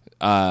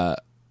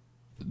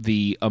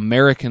 the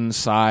American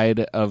side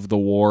of the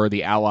war,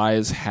 the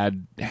Allies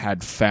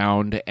had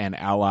found and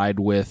allied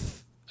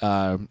with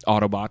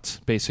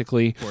Autobots,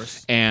 basically, Of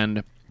course.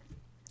 and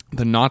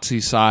the Nazi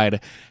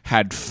side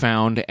had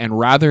found, and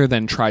rather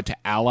than try to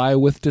ally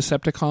with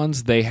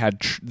Decepticons, they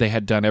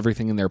had done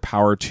everything in their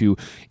power to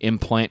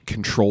implant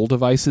control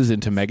devices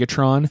into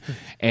Megatron,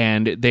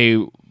 and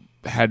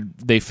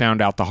they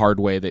found out the hard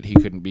way that he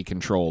couldn't be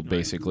controlled,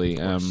 basically.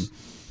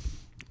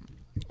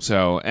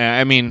 So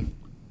I mean,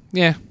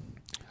 yeah.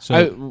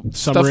 So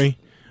summary: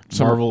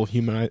 Marvel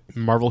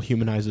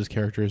humanizes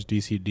characters,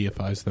 DC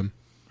deifies them.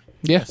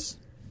 Yes.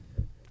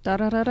 Da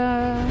da da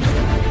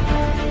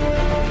da.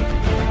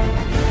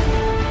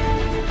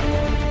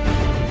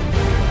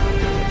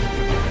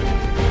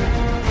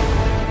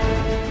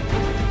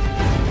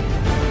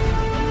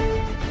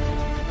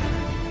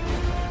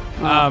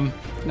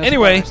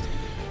 Anyway,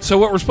 so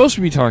what we're supposed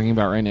to be talking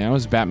about right now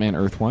is Batman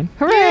Earth One.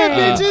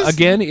 Hooray!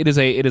 Again, it is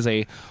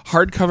a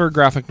hardcover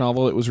graphic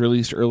novel. It was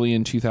released early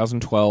in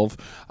 2012.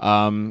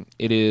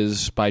 It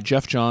is by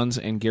Jeff Johns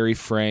and Gary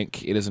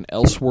Frank. It is an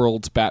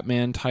Elseworlds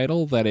Batman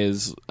title that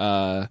is.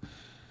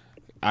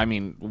 I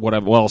mean, what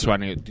else do I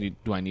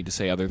need to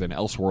say other than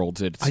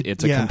Elseworlds?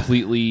 It's a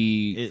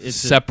completely It's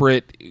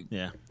separate.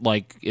 Yeah.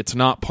 Like, it's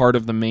not part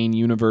of the main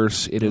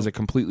universe. It is a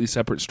completely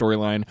separate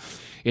storyline.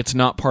 It's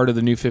not part of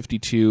the New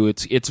 52.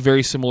 It's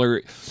very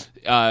similar.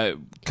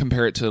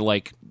 Compare it to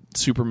like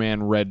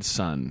Superman Red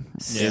Sun.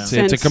 Yeah.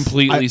 It's a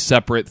completely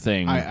separate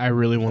thing. I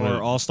really want Or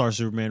to. All-Star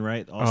Superman,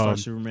 right? All-Star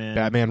Superman.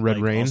 Batman Red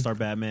Rain. All-Star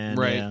Batman.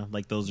 Right. Yeah,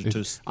 like those are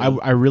two.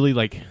 I really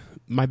like.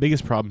 My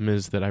biggest problem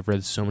is that I've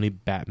read so many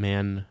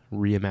Batman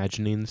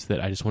reimaginings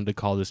that I just wanted to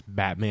call this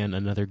Batman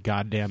another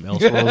goddamn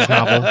Elseworlds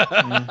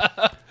novel.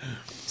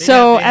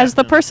 So, they have as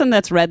the them. person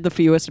that's read the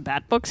fewest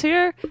Bat books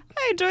here,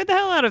 I enjoyed the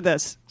hell out of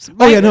this.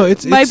 Oh, yeah, no,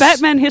 it's- my it's-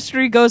 Batman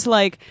history goes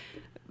like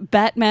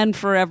Batman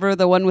Forever,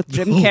 the one with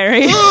Jim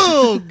Carrey,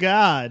 Oh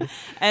God,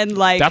 and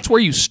like That's where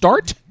you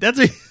start? that's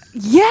a.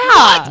 yeah.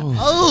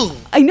 Oh,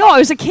 I know. I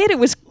was a kid. It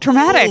was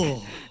traumatic.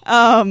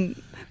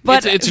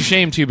 But it's a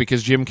shame, too,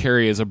 because Jim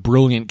Carrey is a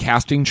brilliant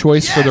casting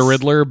choice for the Yes!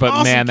 Riddler, but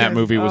Awesome man, that cast-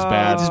 movie was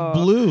bad. just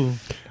blue.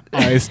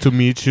 Nice to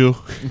meet you.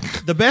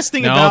 The best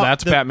thing No, about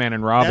that's Batman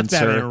and Robin, that's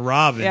Batman sir. and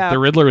Robin. Yeah. The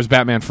Riddler was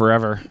Batman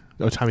Forever.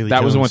 Oh, Tommy Lee That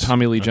Jones. was the one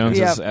Tommy Lee Jones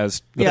Yeah.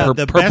 as the Yeah.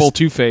 The purple best-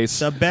 Two-Face.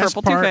 The best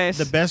Purple part. Two-Face.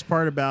 The best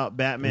part about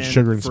Batman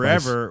Sugar and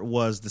Forever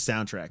was the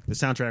soundtrack. The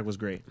soundtrack was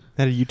great.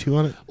 That a U2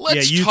 on it?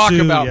 Let's Yeah, you talk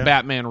too, about yeah.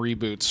 Batman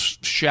reboots,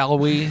 shall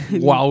we?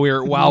 while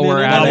we're at While it.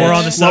 we're on the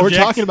While we're subject.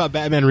 talking about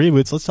Batman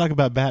reboots, let's talk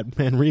about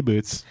Batman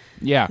reboots.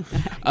 Yeah.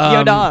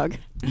 yo, dog.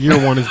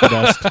 Year one is the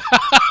best.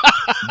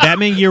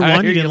 Batman Year I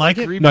One. hear You didn't like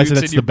it? reboots No, I said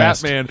that's in your the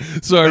best.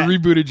 Batman. So I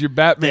rebooted your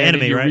Batman. The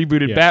anime, and you right?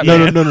 rebooted Yeah.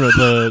 Batman. No.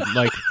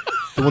 The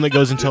the one that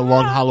goes into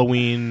Long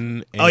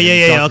Halloween. And Oh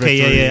yeah. Dark Okay,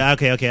 Victory. yeah.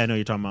 Okay. I know what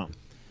you're talking about.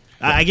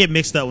 I get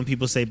mixed up when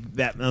people say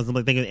Batman. I'm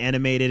like thinking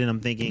animated, and I'm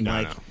thinking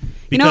No.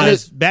 You know,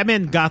 because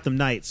Batman Gotham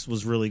Knights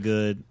was really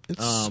good.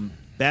 It's-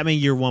 Batman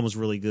Year One was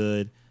really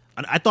good.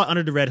 I thought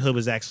Under the Red Hood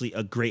was actually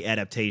a great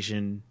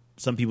adaptation.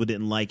 Some people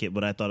didn't like it,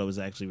 but I thought it was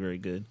actually very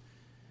good.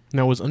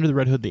 Now, was Under the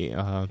Red Hood the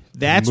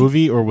That's-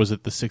 movie, or was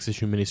it the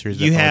 6-issue miniseries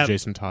that You followed have-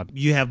 Jason Todd?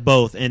 You have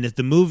both, and if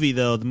the movie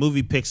though, the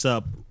movie picks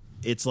up.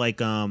 It's like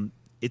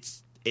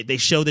they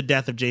show the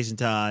death of Jason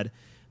Todd.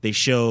 They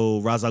show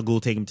Ra's al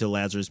Ghul take him to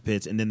Lazarus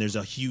Pits, and then there's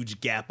a huge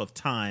gap of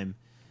time,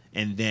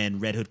 and then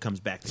Red Hood comes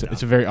back to It's a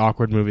Gotham. very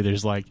awkward movie.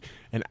 There's like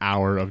an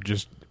hour of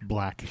just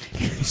black.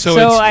 So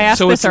I asked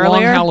it's this Long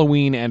earlier.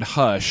 Halloween and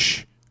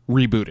Hush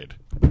rebooted.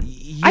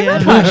 I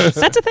read Hush.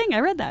 That's a thing. I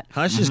read that.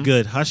 Hush is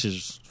good. Hush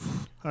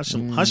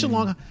and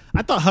Long.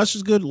 I thought Hush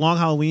was good. Long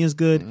Halloween is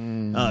good.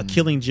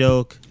 Killing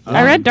Joke.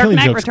 I read Dark Killing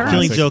Knight Joke's Returns.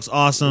 Killing classic. Joke's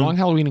awesome. Long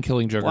Halloween and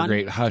Killing Joke are One.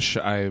 great. Hush,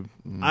 I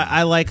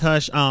like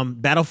Hush.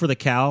 Battle for the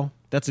Cow.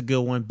 That's a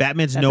good one.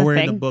 Batman's That's a nowhere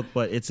in the thing? book,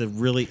 but it's a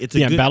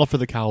Yeah, good Battle for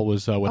the Cowl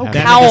was what happened.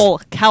 Batman-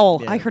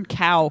 Cowl. Yeah. I heard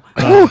cow.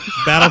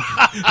 battle.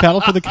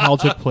 Battle for the Cowl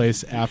took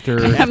place after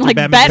I'm like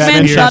Batman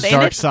Batman disappears. shot in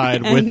Dark it.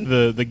 Side and-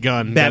 with the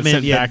gun. that Batman,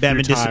 sent yeah, back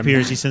Batman through time.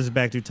 disappears. He sends it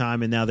back through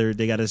time, and now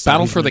they got to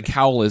Battle for the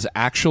Cowl is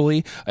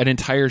actually an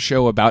entire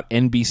show about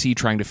NBC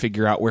trying to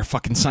figure out where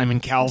fucking Simon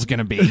Cowell's going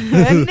to be.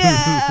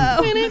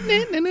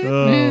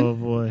 Oh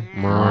boy!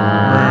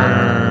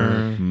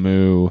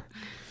 Moo.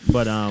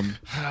 But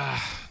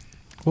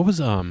What was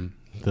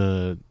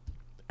the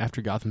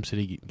after Gotham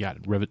City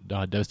got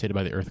devastated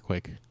by the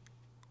earthquake?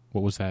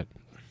 What was that?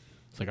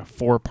 It's like a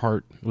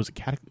 4-part. Was it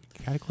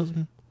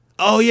Cataclysm?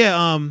 oh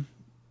yeah,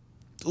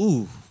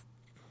 ooh,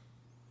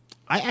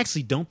 I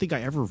actually don't think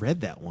I ever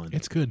read that one.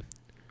 It's good.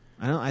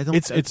 I don't.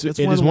 It It's is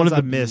one of the one ones of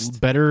I the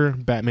missed. better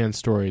Batman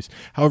stories.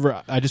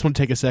 However, I just want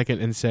to take a second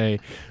and say,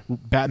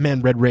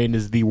 Batman Red Rain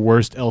is the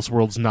worst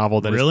Elseworlds novel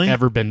that Really? has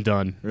ever been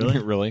done. Really?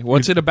 Really?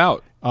 What's it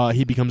about?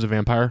 He becomes a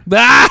vampire.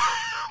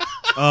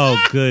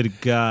 Oh, good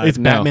God! It's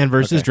No. Batman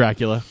versus Okay.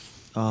 Dracula.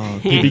 Oh,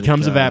 He good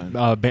becomes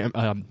God.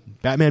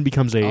 Batman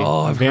becomes a Oh,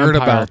 I've vampire, heard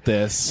about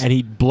this. and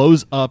he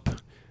blows up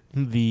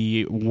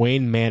the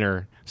Wayne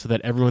Manor so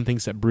that everyone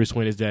thinks that Bruce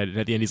Wayne is dead. And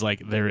at the end, he's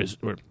like, "There is."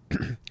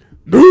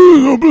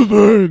 No,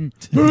 Batman.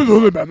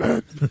 No,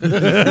 Batman.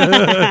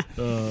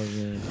 Oh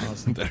man,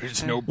 awesome.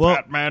 There's no Well-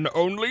 Batman,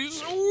 only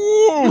Zoom.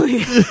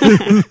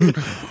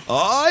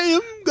 I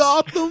am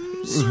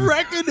Gotham's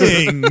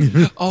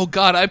reckoning. Oh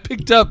God, I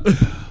picked up.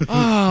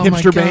 Oh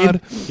Hipster my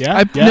God. Bane?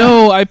 Yeah?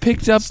 No, I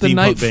picked up the Steampunk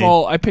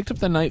Nightfall. I picked up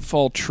the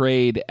Nightfall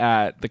trade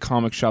at the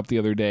comic shop the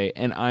other day,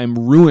 and I'm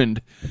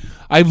ruined.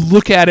 I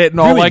look at it, and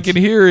all I Ruined. can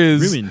hear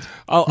is Ruined.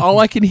 all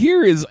I can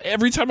hear is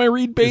every time I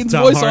read Bane's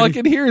Tom voice, all I Hardy?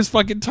 can hear is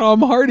fucking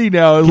Tom Hardy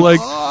now. And like,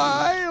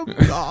 I am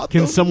Gotham's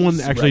Can someone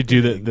actually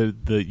do reckoning.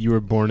 the you were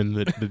born in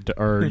the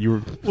or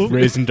you were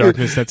raised in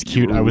darkness? That's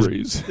cute. I was.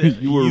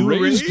 You were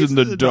raised in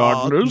the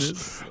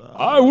darkness.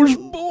 I was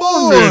born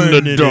Born in the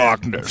in it.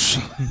 darkness.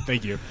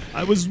 Thank you.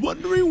 I was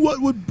wondering what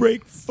would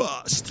break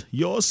first,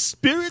 your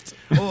spirit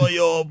or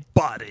your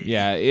body.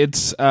 yeah,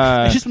 it's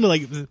I just want to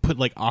like put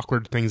like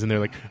awkward things in there.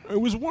 Like I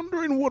was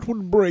wondering what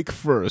would break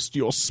first,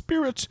 your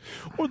spirit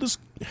or this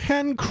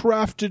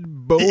handcrafted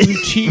bone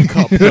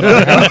teacup. that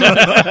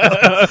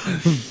I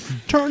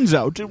have? Turns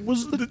out it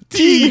was the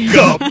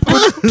Teacup.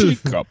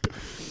 Teacup.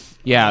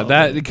 yeah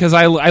that because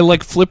I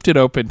like flipped it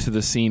open to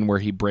the scene where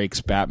he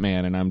breaks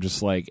Batman, and I'm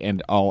just like,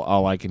 and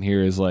all I can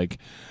hear is like,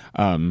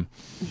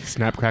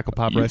 Snap, crackle,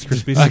 pop, Rice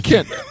Krispies. I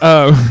can't.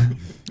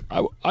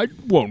 I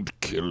won't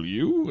kill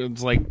you.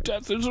 It's like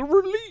death is a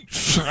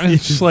release.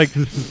 It's just like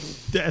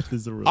Death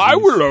is a release. I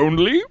will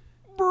only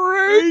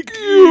break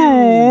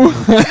you.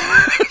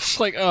 it's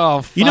like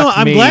oh, fuck You know,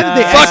 I'm me. glad that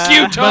they Fuck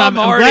you, but Tom I'm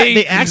glad Hardy.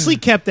 they actually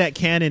kept that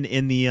canon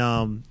in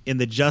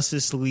the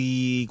Justice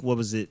League. What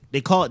was it?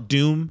 They call it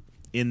Doom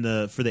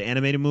for the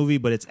animated movie,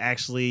 but it's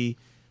actually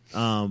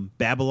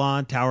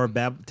Babylon Tower of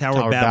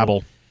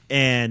Babel.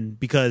 And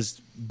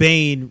because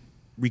Bane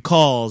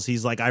recalls,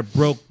 he's like, I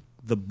broke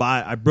the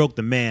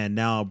man.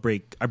 Now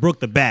I broke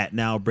the bat.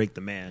 Now I'll break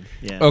the man.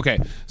 Yeah. Okay,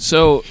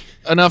 so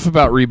enough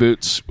about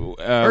reboots.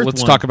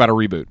 Let's One. talk about a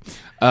reboot.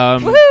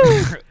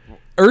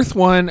 Earth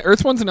One's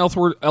an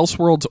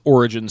Elseworlds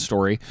origin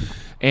story,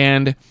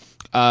 and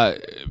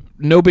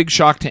no big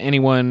shock to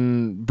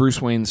anyone.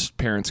 Bruce Wayne's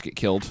parents get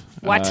killed.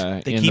 What?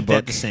 They in keep the that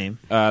book. the same.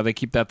 They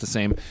keep that the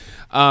same.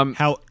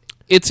 How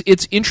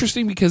It's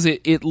interesting because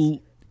it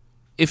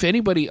if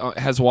anybody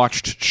has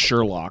watched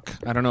Sherlock,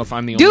 I don't know if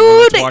I'm the only one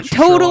Dude, that's watched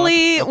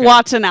totally Sherlock. Okay.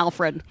 Watson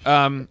Alfred.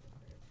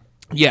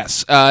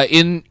 Yes,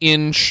 in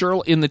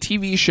the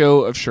TV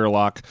show of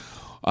Sherlock,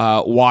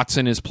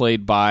 Watson is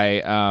played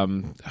by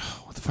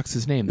what the fuck's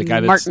his name? The guy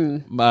that's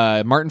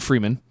Martin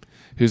Freeman,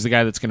 who's the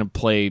guy that's going to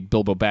play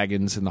Bilbo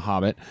Baggins in The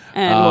Hobbit,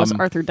 And was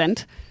Arthur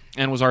Dent.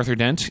 and was Arthur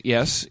Dent.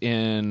 Yes,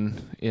 in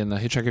the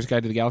Hitchhiker's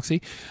Guide to the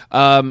Galaxy,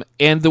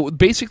 and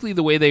basically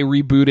the way they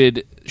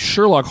rebooted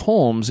Sherlock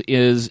Holmes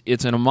is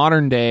it's in a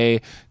modern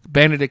day.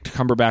 Benedict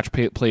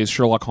Cumberbatch plays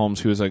Sherlock Holmes,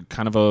 who is a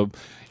kind of a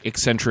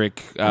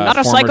eccentric, Not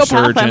a former psychopath.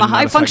 surgeon, I'm a not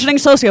high-functioning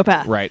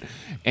sociopath. Right.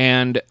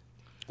 And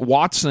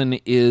Watson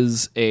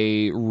is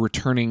a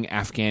returning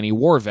Afghani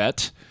war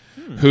vet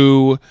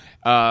who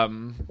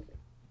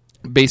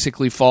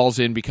basically falls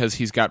in because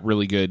he's got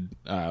really good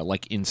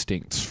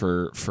instincts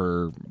for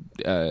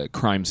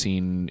crime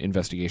scene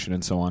investigation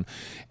and so on.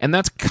 And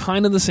that's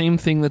kind of the same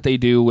thing that they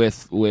do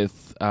with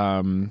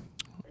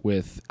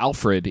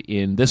Alfred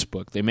in this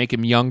book. They make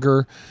him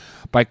younger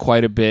by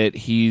quite a bit.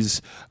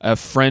 He's a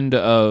friend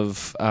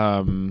of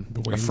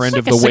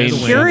the Wayne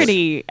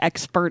Security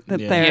expert that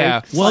they're.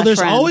 Yeah. Well, there's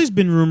friend. always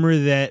been rumor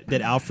that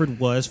Alfred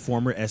was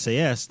former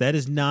SAS. That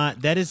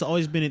has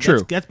always been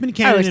True. That's been I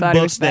canon always in thought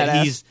he books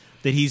was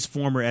that he's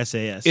former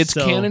SAS. It's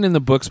So- canon in the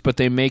books, but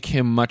they make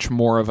him much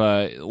more of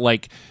a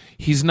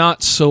he's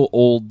not so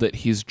old that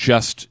he's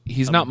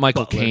not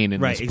Michael butler. Caine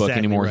in Right, this book exactly,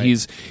 anymore. right.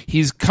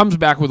 He's comes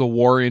back with a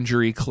war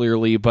injury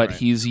clearly, but Right.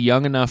 he's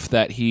young enough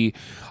that he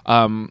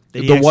one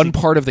actually-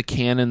 part of the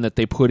canon that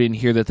they put in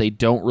here that they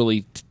don't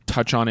really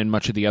touch on in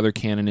much of the other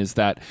canon is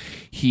that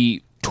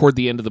he toward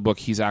the end of the book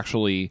he's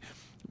actually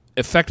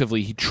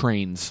effectively he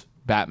trains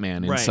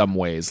Batman in Right. some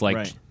ways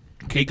Right.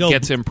 They go-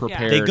 gets him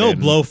prepared. They go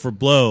and- blow for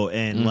blow,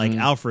 and like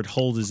Alfred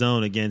holds his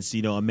own against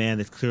a man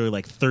that's clearly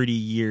like 30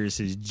 years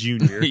his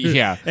junior.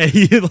 Yeah. and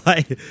he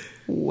like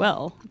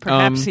Well,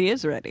 perhaps he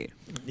is ready.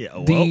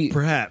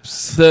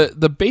 perhaps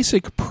The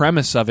basic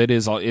premise of it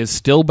is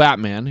still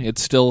Batman.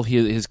 It's still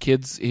his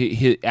kids.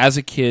 As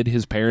a kid,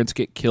 his parents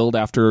get killed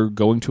after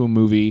going to a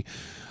movie.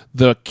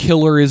 The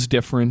killer is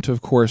different,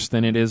 of course,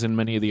 than it is in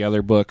many of the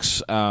other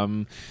books.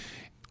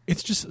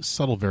 It's just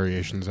subtle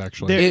variations,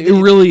 actually. There-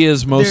 It really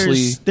is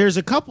mostly. There's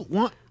a couple.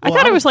 I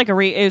thought it was like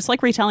it was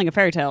like retelling a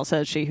fairy tale,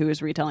 says she who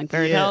is retelling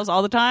fairy Yeah. tales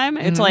all the time.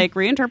 It's like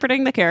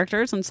reinterpreting the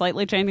characters and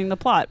slightly changing the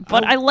plot.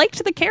 But I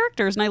liked the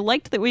characters, and I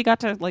liked that we got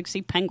to like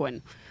see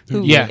Penguin,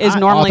 who Yeah. is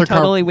normally Arthur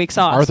totally weak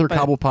sauce. Arthur but-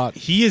 Cobblepot.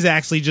 He is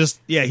actually just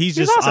he's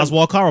just awesome.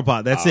 Oswald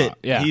Cobblepot. That's it.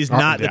 yeah. He's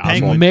not the yeah,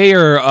 Penguin.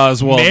 Mayor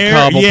Oswald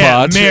Cobblepot.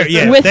 Yeah, Mayor,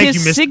 yeah. with thank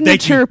his you, Mr.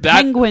 signature That-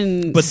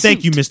 penguin. But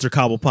thank you, Mr.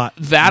 Cobblepot.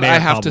 That Mayor I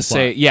have to Cobblepot.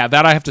 say,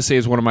 that I have to say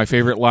is one of my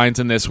favorite lines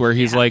in this, where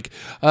he's like,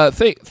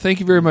 "Thank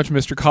you very much,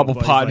 Mr.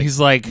 Cobblepot." And he's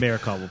like, Mayor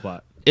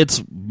Cobblepot.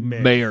 "It's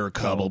Mayor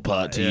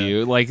Cobblepot to yeah.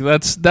 you." Like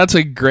that's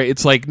a great.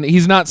 It's like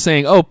he's not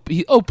saying, "Oh,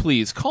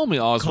 please call me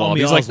Oswald." Call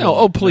me he's like, "No,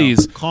 Oswald.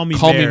 please No, call me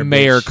Mayor,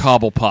 Mayor, bitch."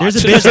 Cobblepot."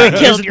 There's a bitch.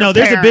 Killed your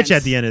there's a bitch parents.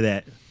 at the end of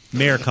that.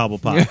 Mayor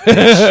Cobblepot.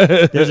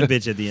 Bitch. There's a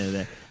bitch at the end of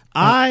that.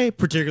 I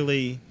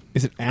particularly,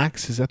 Is it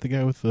Axe? Is that the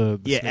guy with the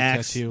yeah, snake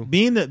Axe. tattoo?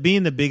 Being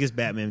the biggest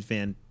Batman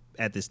fan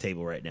at this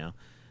table right now,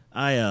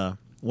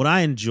 what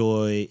I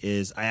enjoy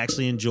is I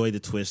actually enjoy the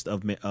twist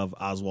of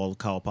Oswald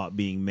Cobblepot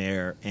being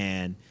mayor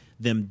and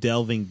them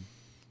delving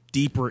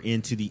deeper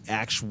into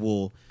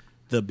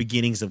the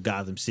beginnings of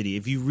Gotham City.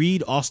 If you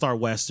read All-Star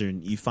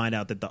Western, you find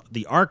out that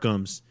the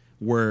Arkhams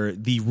were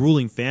the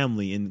ruling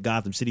family in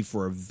Gotham City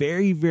for a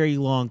very, very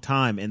long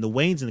time, and the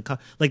Waynes and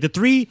the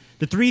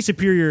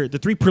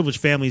three privileged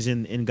families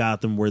in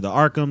Gotham were the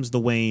Arkhams,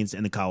 the Waynes,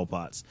 and the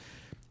Cobblepots.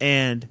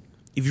 And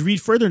if you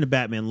read further into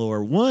Batman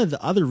lore, one of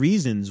the other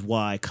reasons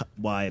why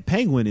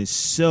Penguin is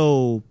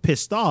so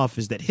pissed off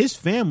is that his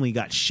family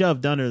got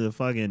shoved under the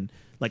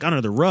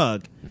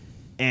rug,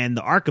 and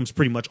the Arkhams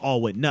pretty much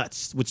all went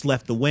nuts, which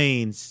left the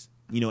Waynes,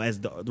 as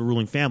the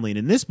ruling family. And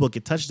in this book,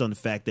 it touches on the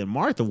fact that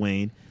Martha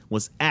Wayne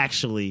was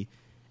actually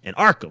an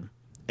Arkham,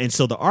 and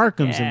so the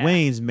Arkhams and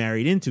Waynes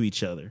married into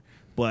each other,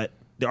 but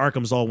the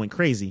Arkhams all went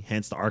crazy,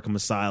 hence the Arkham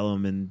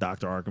Asylum and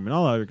Dr. Arkham and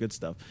all that other good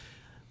stuff.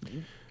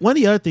 One of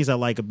the other things I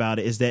like about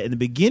it is that in the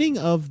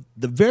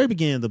very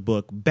beginning of the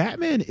book,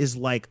 Batman is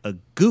like a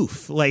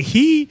goof. Like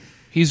he's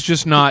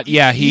just not.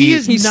 Yeah, he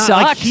is He not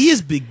like sucks. he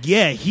is big.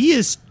 Yeah, he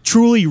is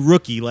truly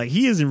rookie. Like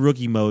he is in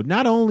rookie mode.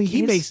 Not only he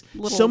He's makes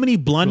little- so many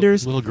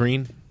blunders. Little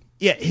Green.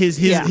 Yeah,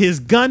 his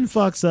gun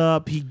fucks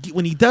up.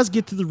 When he does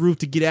get to the roof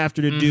to get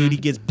after the dude, he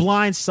gets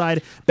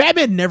blindsided.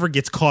 Batman never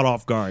gets caught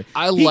off guard.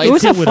 It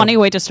was a funny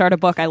way to start a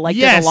book. I liked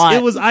it a lot.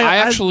 It was. I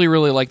actually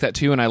really like that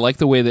too, and I like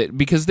the way that,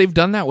 because they've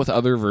done that with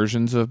other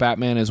versions of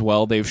Batman as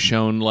well. They've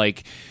shown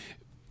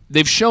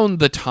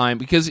the time,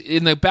 because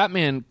in the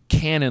Batman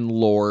canon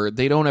lore,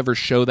 they don't ever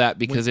show that,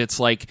 because it's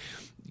like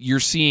you're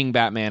seeing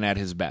Batman at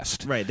his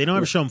best. Right. They don't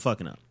ever show him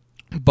fucking up.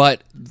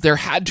 But there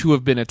had to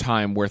have been a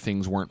time where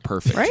things weren't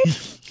perfect,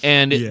 Right?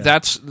 And Yeah.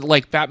 that's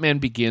like Batman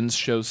Begins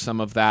shows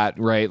some of that,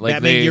 right? Like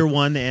Batman Year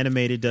One, the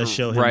animated, does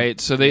show him. right.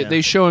 So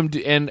they show him,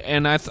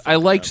 and I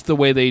liked the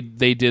way they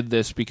did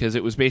this, because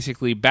it was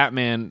basically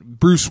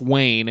Bruce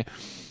Wayne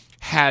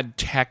had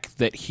tech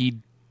that he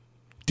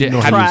didn't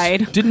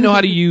know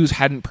how to use,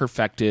 hadn't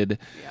perfected,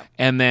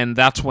 and then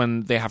that's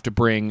when they have to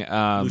bring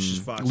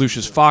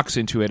Lucius Fox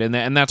into it,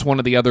 and that's one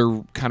of the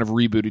other kind of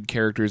rebooted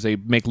characters. They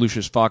make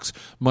Lucius Fox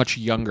much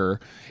younger,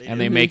 and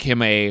they make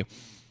him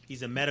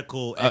he's a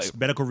medical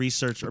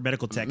research or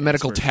medical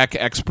tech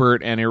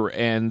expert,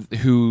 and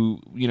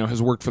who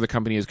has worked for the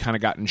company, has kind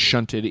of gotten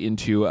shunted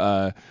into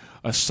a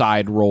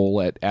side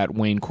role at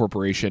Wayne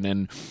Corporation,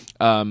 and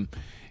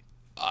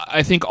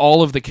I think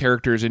all of the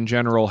characters in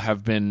general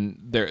have been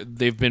there.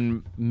 They've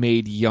been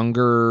made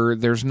younger.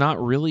 There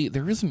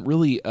isn't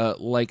really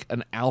like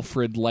an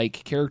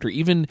Alfred-like character.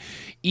 Even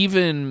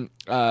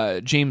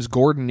James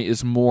Gordon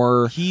is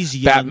more He's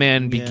young,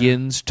 Batman yeah.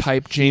 Begins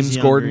type James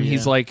younger, Gordon.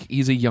 yeah.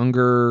 He's a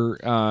younger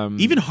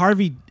Even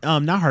Harvey,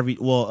 not Harvey.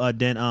 Well,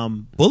 then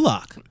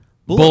Bullock.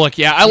 Bullock.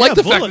 Yeah, I like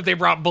the fact Bullock. that they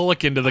brought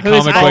Bullock into the Who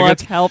is comic Bullock?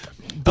 book. Help.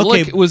 Bullock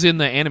Okay. was in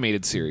the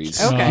animated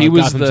series. Okay. He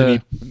was Gotham the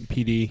City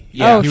PD.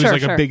 Yeah. Oh, he was sure,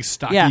 like sure. a big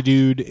stocky Yeah.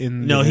 dude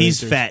in. No, the he's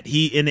series. fat.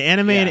 He in the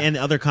animated Yeah. and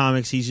other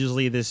comics, he's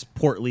usually this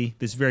portly,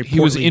 this very.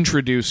 He was portly-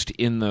 introduced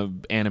in the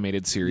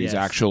animated series,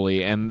 Yes.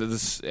 actually, and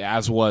this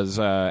as was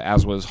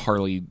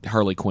Harley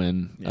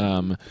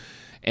Quinn.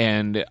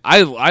 And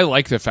I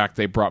like the fact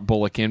they brought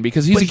Bullock in,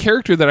 because he's a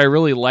character that I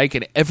really like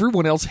and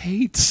everyone else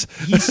hates.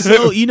 He's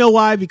so, you know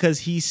why? Because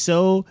he's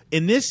so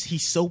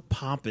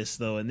pompous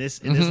though. In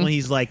this one,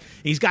 he's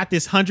got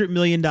this $100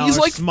 million He's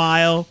like-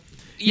 smile.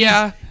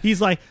 Yeah.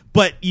 He's like,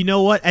 but you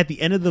know what? At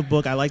the end of the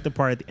book, I like the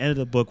part at the end of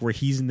the book where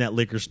he's in that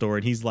liquor store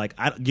and he's like,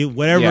 I give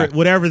whatever's the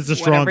Whatever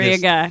strongest, you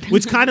got.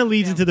 which kind of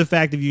leads into the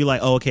fact of you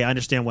like, oh, okay, I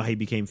understand why he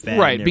became fat,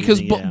 Right, and because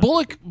everything, yeah.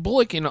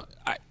 Bullock,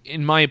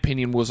 in my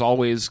opinion, was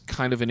always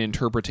kind of an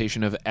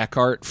interpretation of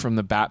Eckhart from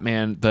the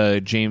Batman,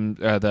 the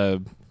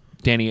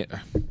Danny.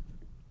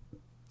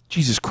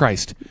 Jesus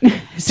Christ!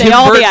 Say Tim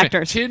all the Burton-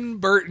 actors. Tim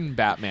Burton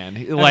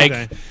Batman, like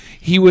Okay.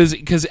 he was,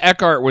 because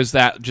Eckhart was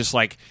that just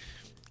like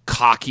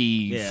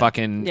cocky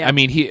fucking. Yeah. I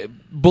mean, We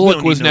Bullock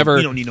don't was need never.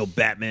 we don't need no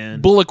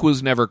Batman. Bullock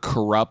was never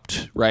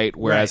corrupt, right?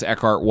 Whereas Right.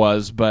 Eckhart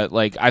was, but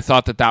like I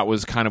thought that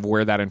was kind of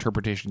where that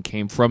interpretation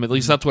came from. At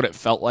least Mm-hmm. that's what it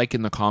felt like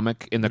in the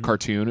comic, in the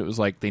cartoon. It was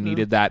like they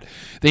needed that.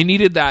 They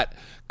needed that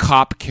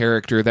cop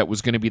character that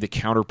was going to be the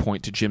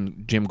counterpoint to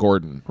Jim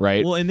Gordon,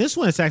 right? Well, in this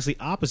one, it's actually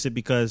opposite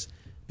because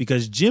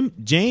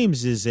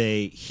James is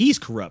he's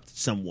corrupt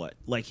somewhat.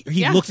 Like he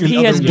Yeah, looks the he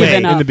other has way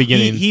given up. In the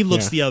beginning, He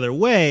looks yeah. the other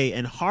way,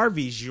 and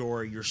Harvey's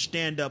your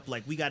stand up.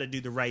 Like we got to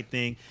do the right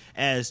thing.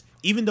 As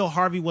even though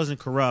Harvey wasn't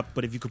corrupt,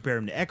 but if you compare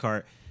him to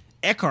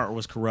Eckhart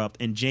was corrupt,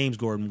 and James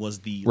Gordon was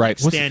the Right.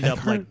 What's stand up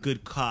Eckhart? like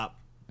good cop.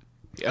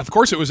 Of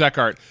course, it was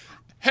Eckhart.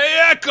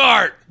 Hey,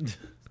 Eckhart,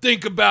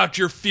 think about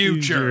your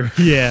future,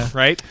 Yeah,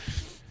 right?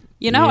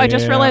 You know, I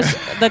just Yeah. realized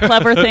the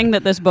clever thing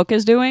that this book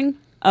is doing.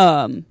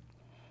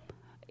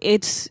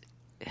 It's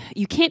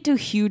you can't do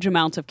huge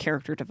amounts of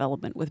character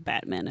development with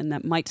Batman, and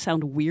that might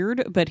sound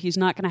weird, but he's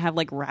not going to have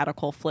like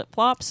radical flip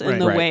flops in Right.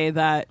 the Right. way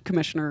that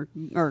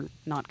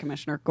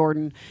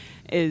Gordon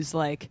is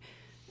like.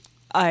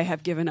 I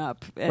have given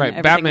up. And Right,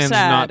 everything's Batman's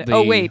sad. not the-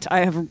 Oh wait,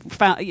 I have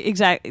found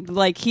exactly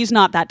like he's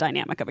not that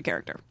dynamic of a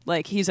character.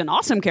 Like he's an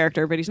awesome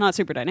character, but he's not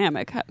super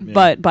dynamic.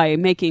 But by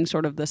making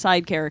sort of the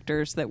side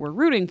characters that we're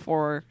rooting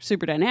for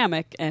super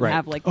dynamic and Right.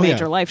 have like Oh, yeah.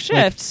 major life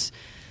shifts,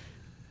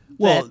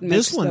 Well, that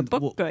makes this one the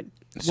book good.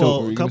 Well,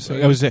 what were you a gonna couple-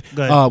 say? I was Go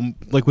ahead.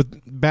 like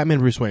with Batman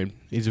Bruce Wayne,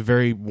 he's a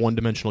very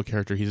one-dimensional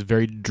character. He's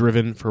very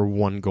driven for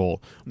one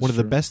goal. One of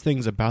the best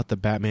things about the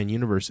Batman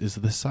universe is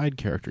the side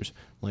characters.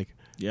 Like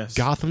Yes.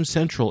 Gotham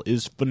Central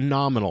is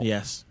phenomenal.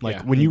 Yes. Like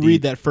Yeah. when you Indeed.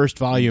 read that first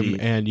volume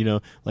Indeed.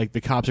 and like the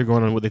cops are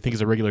going on what they think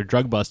is a regular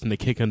drug bust and they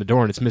kick on the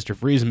door and it's Mr.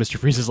 Freeze and Mr.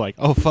 Freeze is like,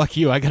 "Oh fuck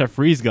you, I got a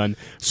freeze gun."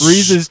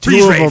 Freezes two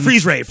Freeze of ray, them,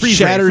 freeze ray, freeze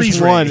ray, shatters freeze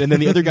one, ray. and then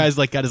the other guy's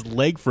like got his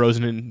leg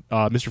frozen and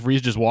Mr.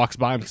 Freeze just walks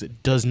by him because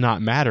it does not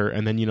matter.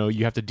 And then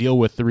you have to deal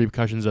with the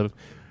repercussions of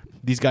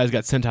these guys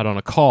got sent out on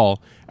a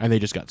call and they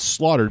just got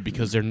slaughtered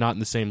because they're not in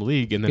the same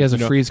league. And then He has a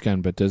freeze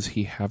gun, but does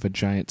he have a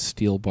giant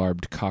steel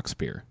barbed cock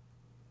spear?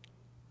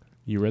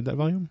 You read that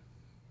volume?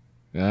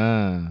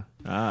 Ah.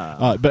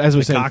 But as I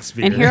was The saying, cock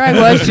spear. And here I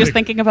was just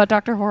thinking about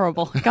Dr.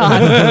 Horrible.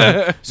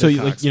 God, so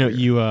you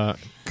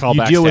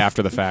Callbacks deal to with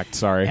after the fact.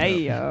 Sorry. hey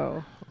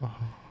yo,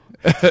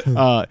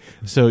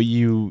 so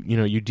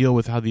you deal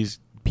with how these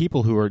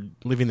people who are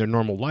living their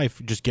normal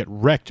life just get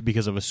wrecked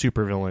because of a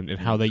supervillain and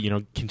how they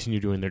continue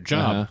doing their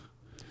job. Uh-huh.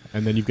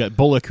 And then you've got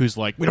Bullock who's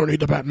like, "We don't need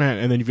the Batman,"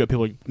 and then you've got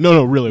people like,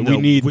 "No, really, we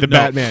need the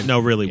Batman." No,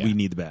 really, Yeah. we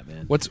need the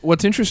Batman.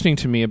 What's interesting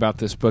to me about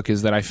this book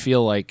is that I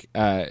feel like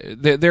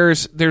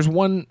there's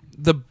one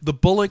the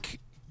Bullock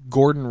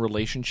Gordon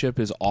relationship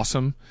is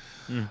awesome.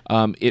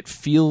 It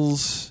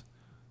feels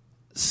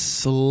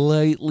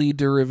slightly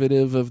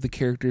derivative of the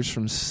characters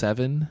from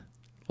Seven.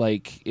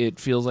 Like it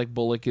feels like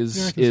Bullock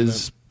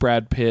is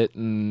Brad Pitt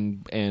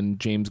and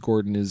James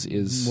Gordon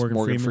is Morgan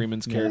Morgan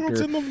Freeman. Freeman's character.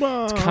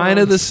 It's It's kind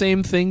of the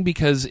same thing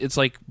because it's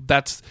like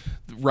that's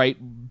right.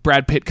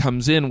 Brad Pitt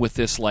comes in with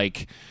this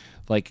like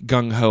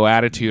gung ho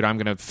attitude. I'm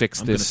going to fix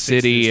I'm this gonna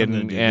fix city, this, I'm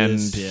gonna do and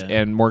this, yeah.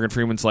 and Morgan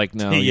Freeman's like,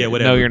 no, Yeah, no,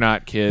 whatever. you're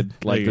not, kid.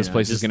 Like you're this not.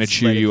 place is Just going to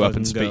chew let it you up fucking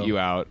and spit go. you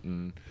out.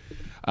 And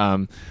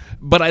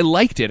but I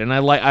liked it, and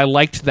I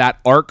liked that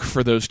arc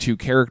for those two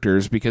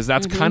characters because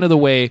that's kind of the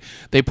way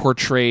they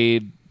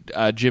portrayed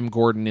Jim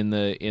Gordon in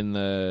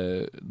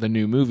the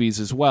new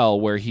movies as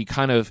well, where he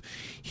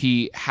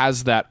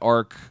has that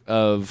arc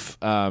of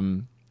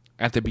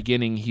at the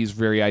beginning he's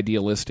very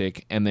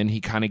idealistic, and then he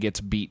kind of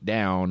gets beat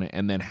down,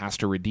 and then has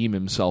to redeem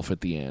himself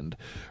at the end,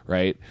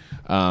 right?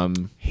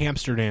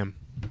 Hamsterdam.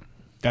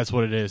 That's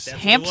what it is. That's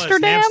what it was,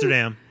 Hamsterdam?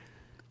 Amsterdam.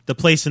 The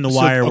place in the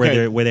wire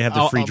okay, where they have the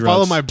I'll- free I'll drugs.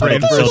 follow my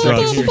brain They for a sell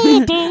second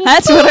drugs. here.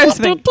 that's what I was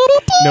thinking.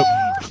 Nope.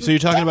 So you're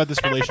talking about this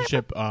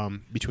relationship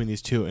between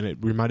these two, and it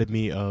reminded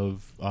me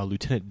of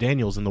Lieutenant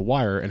Daniels in The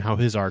Wire and how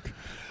his arc.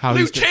 How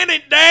he's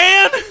Lieutenant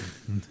Dan.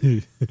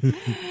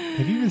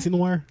 have you even seen The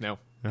Wire? No,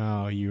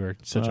 Oh, you are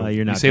such a. You're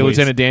you not say gonna-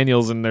 Lieutenant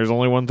Daniels, and there's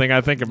only one thing I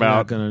think you're not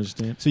about. gonna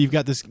understand. So you've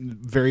got this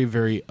very,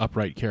 very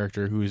upright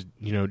character who is,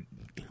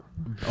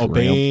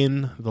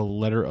 obeying the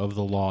letter of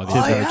the law.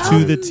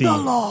 To the T.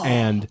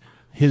 And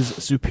his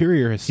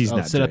superior has He's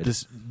not set up Dredd.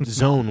 this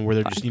zone where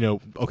they're just,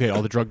 okay,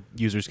 all the drug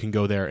users can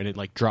go there, and it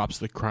like drops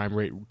the crime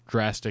rate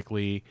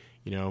drastically.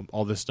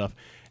 All this stuff,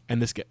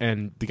 and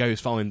the guy who's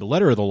following the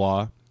letter of the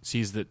law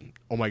sees that,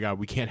 oh my God,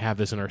 we can't have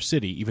this in our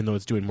city, even though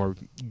it's doing more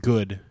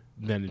good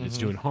than it's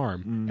doing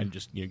harm, and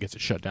just gets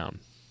it shut down.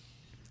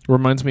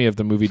 Reminds me of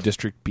the movie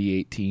District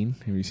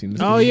B18. Have you seen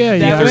this? Oh movie? yeah,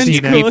 That yeah. one's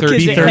B13, cool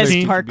because it has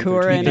B13.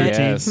 parkour in it.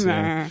 Yes, Meh.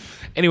 yeah.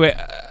 Anyway,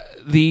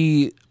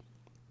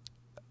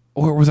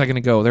 where was I going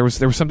to go? There was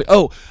something.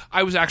 Oh,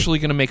 I was actually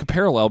going to make a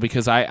parallel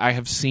because I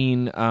have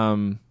seen.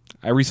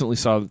 I recently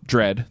saw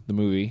Dredd, the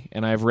movie,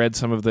 and I've read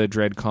some of the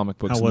Dredd comic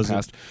books How in the was it?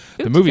 past.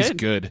 It The was movie's good.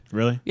 good.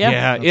 Really?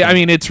 Yeah. I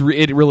mean, it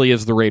really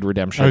is the Raid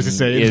Redemption. I was gonna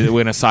say.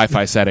 in a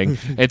sci-fi setting.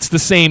 It's the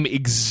same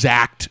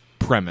exact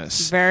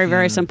premise. Very,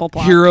 very simple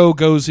plot. Hero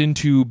goes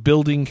into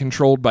building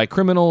controlled by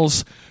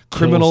criminals.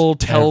 Criminal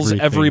tells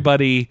everything.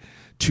 everybody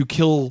to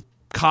kill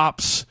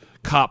cops.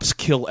 cops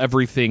kill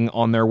everything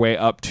on their way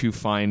up to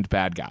find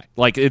bad guy.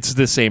 Like, it's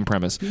the same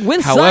premise.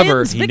 With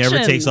However, science He never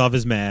fiction. takes off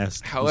his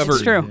mask. however,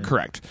 It's true.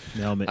 correct.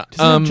 Helmet. Does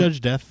it have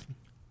Judge Death?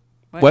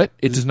 What?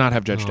 It does not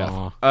have Judge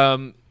Aw.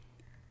 Death.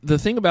 The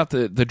thing about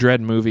the Dredd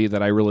movie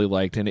that I really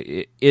liked, and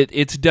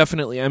it's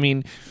definitely, I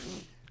mean,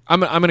 I'm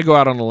going to go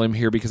out on a limb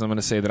here because I'm going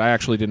to say that I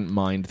actually didn't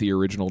mind the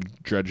original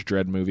Judge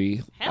Dredd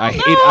movie. Hell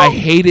I no!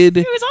 hated.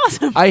 It was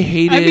awesome. I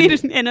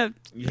hated. in a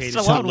You hated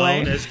Stallone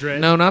Stallone way. as Dredd?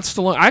 No, not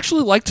Stallone. I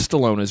actually liked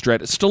Stallone as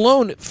Dredd.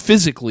 Stallone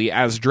physically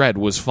as Dredd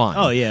was fine.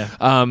 Oh, yeah.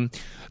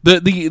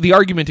 The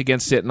argument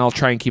against it, and I'll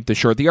try and keep this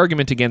short. The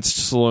argument against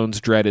Stallone's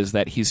Dredd is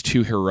that he's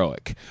too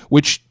heroic,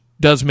 which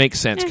does make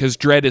sense because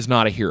Dredd is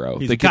not a hero.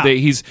 He's a cop.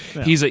 He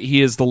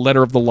is the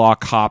letter of the law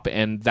cop,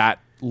 and that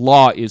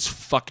law is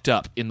fucked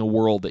up in the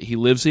world that he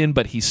lives in,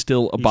 but he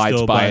still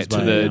abides by it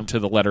to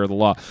the letter of the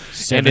law.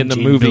 And in the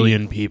 17 movie,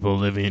 billion people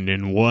living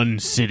in one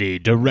city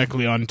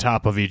directly on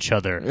top of each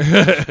other.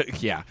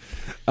 yeah.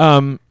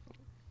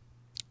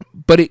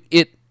 But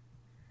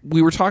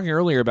we were talking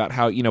earlier about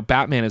how,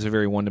 Batman is a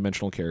very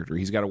one-dimensional character.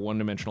 He's got a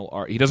one-dimensional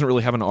arc. He doesn't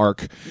really have an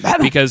arc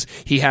because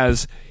he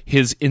has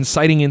his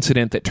inciting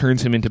incident that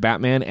turns him into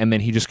Batman, and then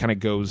he just kind of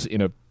goes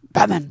in a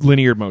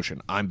linear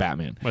motion. I'm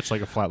Batman. Much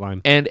like a flat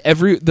line. And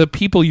the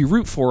people you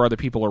root for are the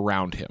people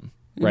around him.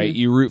 Right,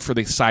 you root for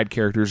the side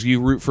characters. You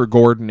root for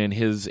Gordon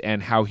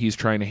and how he's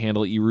trying to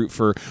handle it. You root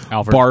for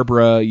Alfred.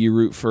 Barbara. You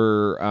root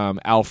for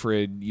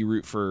Alfred. You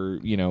root for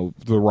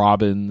the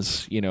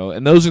Robins.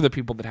 And those are the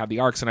people that have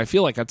the arcs. And I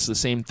feel like that's the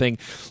same thing.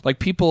 Like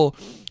people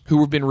who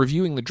have been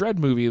reviewing the Dredd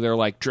movie, they're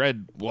like,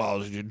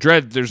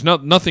 Dredd. There's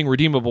nothing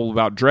redeemable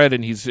about Dredd,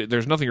 and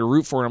there's nothing to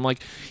root for. And I'm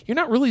like, you're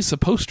not really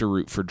supposed to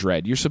root for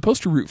Dredd. You're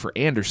supposed to root for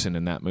Anderson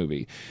in that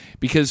movie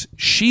because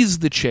she's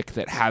the chick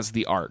that has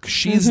the arc.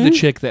 She's the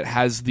chick that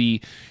has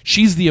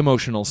she's the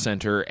emotional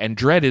center, and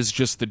Dredd is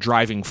just the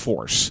driving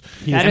force.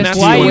 That And is that's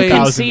why the you way- can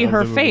 1000 see of her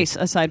the movie. face,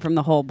 aside from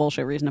the whole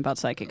bullshit reason about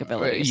psychic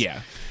abilities.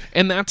 Yeah.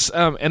 And that's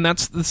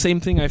the same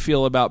thing I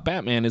feel about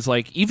Batman is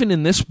like, even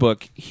in this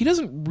book, he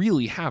doesn't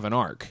really have an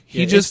arc.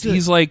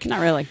 He's like,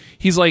 Not really.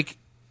 He's like,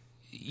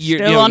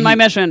 Still on my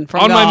mission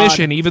from on my God.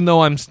 mission, even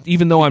though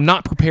I'm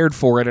not prepared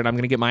for it, and I'm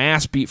going to get my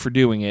ass beat for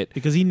doing it.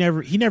 Because he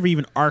never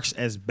even arcs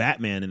as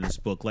Batman in this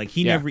book. Like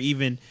he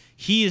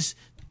is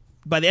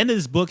by the end of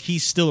this book,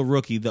 he's still a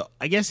rookie.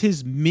 I guess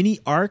his mini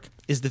arc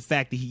is the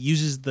fact that he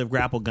uses the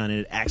grapple gun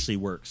and it actually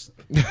works.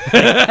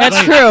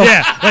 That's true.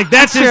 Yeah, like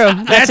that's his,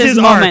 true. that's his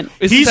arc. moment.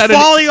 Isn't He's that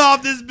falling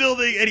off this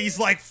building and he's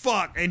like,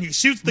 "Fuck!" and he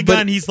shoots the But-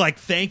 gun. He's like,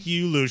 "Thank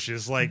you,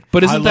 Lucius." Like,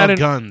 But I isn't love that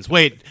guns.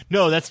 Wait,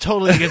 no, that's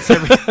totally against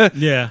everything.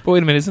 yeah, But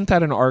wait a minute, isn't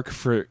that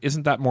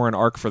more an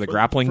arc for the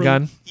grappling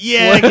gun?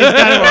 yeah. It's kind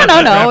of arc No,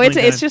 for no, grappling it's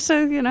gun. just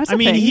a it's I a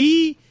mean,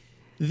 thing.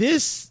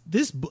 this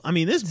book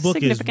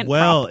is Significant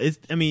well. prop. It's,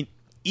 I mean,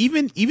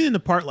 even in the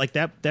part like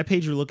that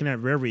page you're looking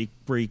at where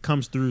he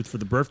comes through for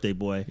the birthday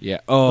boy. Yeah.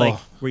 Oh. like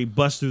where he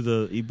busts through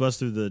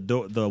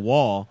the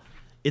wall.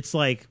 It's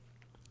like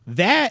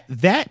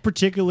that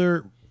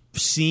particular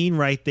scene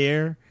right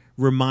there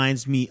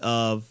reminds me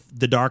of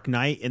The Dark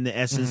Knight in the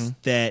essence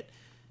that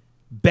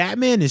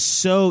Batman is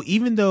so,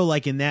 even though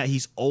like in that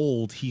he's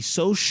old, he's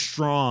so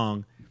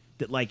strong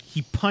that like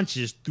he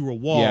punches through a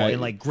wall Yeah.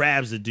 and like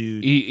grabs a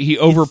dude. He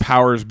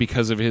overpowers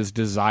because of his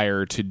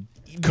desire to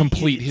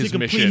complete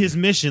his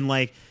mission.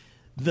 Like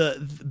the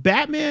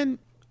Batman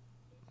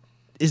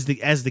is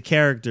as the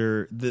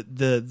character,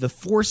 the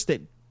force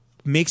that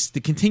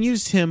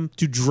continues him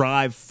to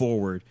drive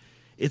forward.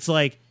 It's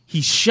like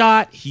he's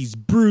shot, he's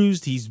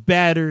bruised, he's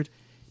battered,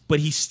 but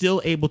he's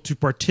still able to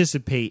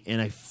participate in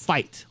a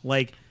fight.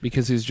 Like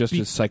Because he's just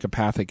as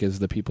psychopathic as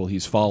the people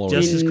he's following.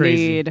 just as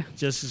crazy, Indeed.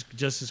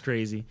 just as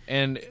crazy.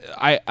 And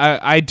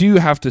I do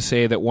have to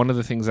say that one of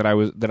the things that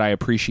I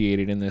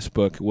appreciated in this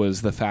book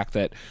was the fact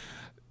that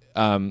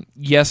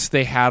yes,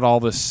 they had all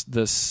the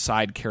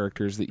side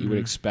characters that you would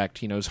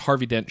expect.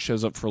 Harvey Dent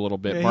shows up for a little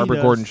bit. Yeah, he Barbara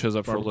does. Gordon shows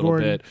up for a Barbara little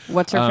Gordon. bit.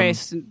 What's her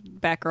face?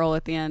 Batgirl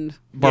at the end.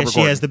 Barbara she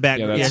Gordon. has the back.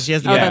 Yeah, Yeah, that's- she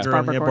has the Oh, back. that's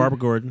Barbara Gordon. Barbara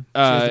Gordon. She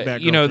has the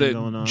Batgirl thing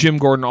going on. Jim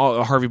Gordon,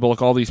 Harvey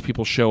Bullock, all these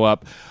people show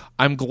up.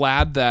 I'm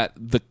glad that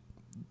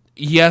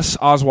yes,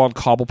 Oswald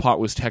Cobblepot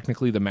was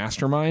technically the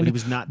mastermind, But he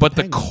was not the but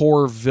the Penguin.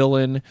 core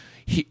villain,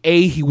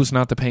 he was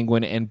not the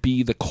Penguin, and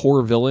B, the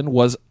core villain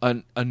was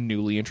a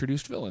newly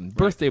introduced villain.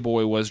 Birthday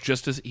Boy was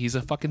just as he's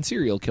a fucking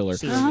serial killer,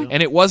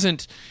 and it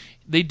wasn't.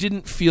 They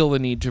didn't feel the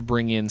need to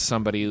bring in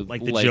somebody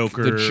Like the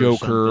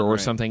Joker or or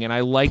something, and I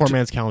liked Poor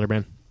man's calendar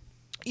man.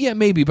 yeah,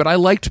 maybe, but I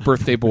liked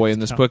Birthday Boy in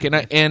this book,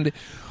 and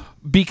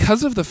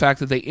because of the fact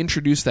that they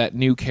introduced that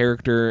new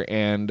character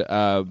and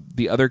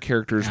the other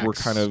characters were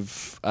kind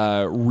of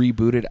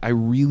rebooted, I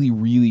really,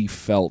 really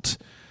felt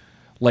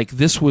like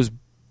this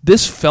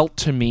felt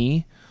to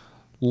me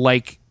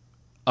like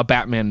a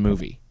Batman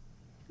movie.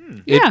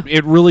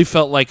 It really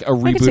felt like a see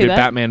rebooted that.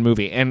 Batman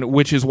movie, and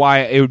which is why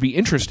it would be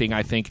interesting,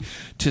 I think,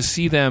 to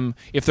see them,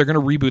 if they're going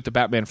to reboot the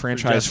Batman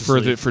franchise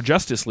for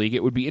Justice League,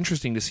 it would be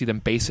interesting to see them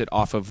base it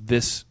off of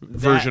this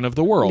version of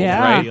the world, Yeah.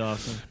 right? That'd be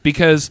awesome.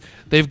 Because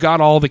they've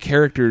got all the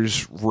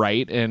characters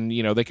right, and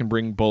they can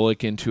bring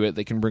Bullock into it.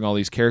 They can bring all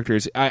these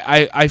characters.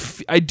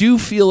 I do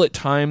feel at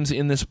times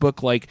in this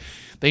book like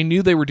they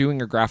knew they were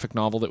doing a graphic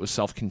novel that was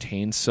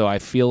self-contained, so I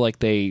feel like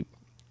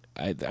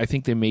I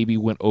think they maybe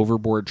went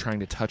overboard trying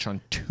to touch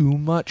on too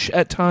much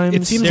at times.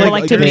 It seems They're Or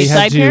like too they many had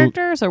side to-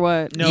 characters or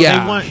what? No,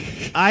 Yeah.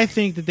 I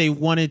think that they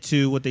wanted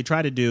to. What they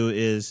try to do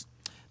is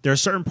there are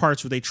certain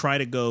parts where they try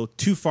to go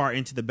too far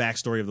into the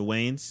backstory of the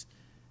Waynes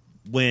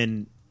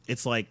when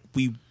it's like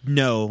we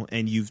know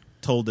and you've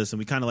told us, and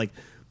we kind of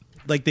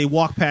like they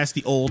walk past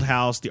the old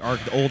house, the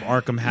old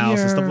Arkham house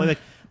and stuff like that.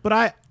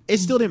 But it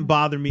still didn't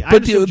bother me. I But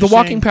understand what the you're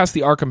walking saying. past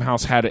the Arkham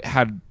house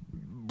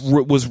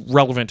was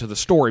relevant to the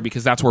story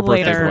because that's where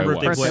Birthday Later. Boy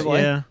Birthday was. Birthday Boy,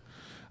 Boy. yeah.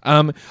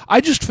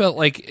 I just felt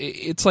like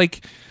it's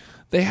like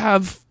they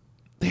have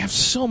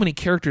so many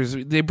characters.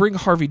 They bring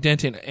Harvey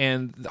Dent in,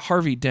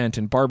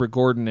 and Barbara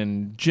Gordon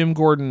and Jim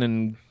Gordon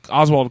and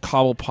Oswald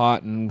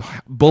Cobblepot and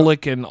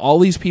Bullock and all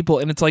these people,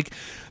 and it's like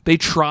they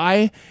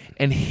try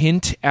and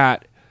hint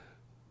at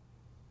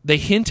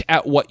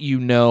what you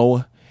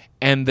know,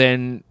 and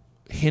then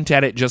hint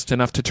at it just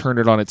enough to turn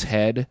it on its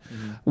head,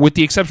 with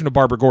the exception of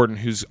Barbara Gordon,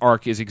 whose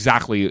arc is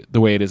exactly the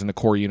way it is in the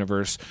core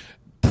universe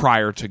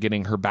prior to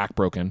getting her back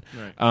broken,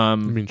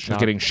 shot.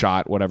 getting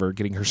shot, whatever,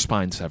 getting her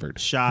spine severed.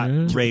 Shot,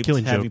 raped,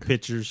 Killing having joke.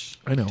 pictures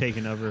I know.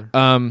 taken of her.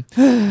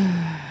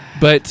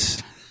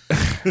 But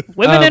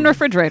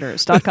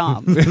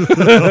WomenInRefrigerators.com.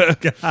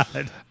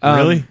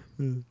 Really?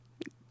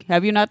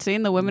 Have you not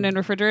seen the Women in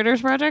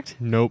Refrigerators project?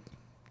 Nope.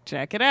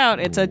 Check it out.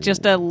 It's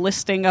just a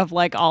listing of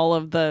like all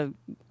of the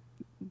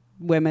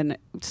women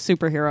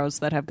superheroes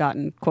that have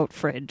gotten quote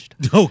fridged,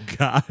 Oh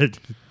God,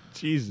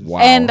 Jesus. wow.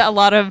 and a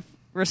lot of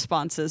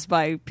responses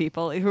by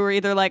people who are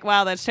either like,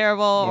 "Wow, that's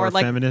terrible," or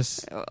like,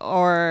 feminists.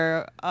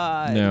 or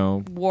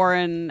No.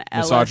 Warren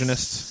Ellis.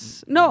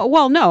 Misogynists?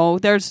 No.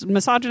 There's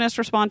misogynist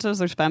responses.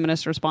 There's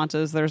feminist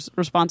responses. There's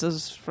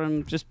responses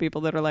from just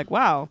people that are like,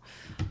 "Wow,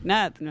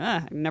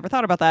 I never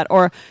thought about that,"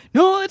 or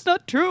 "No, it's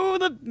not true.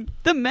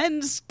 The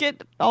men's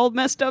get all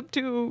messed up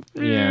too.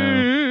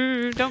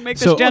 Yeah. Don't make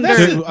this gender.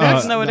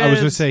 That's not what it I was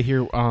going to is." say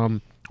here,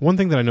 one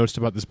thing that I noticed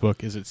about this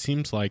book is it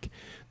seems like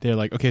they're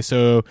like, okay,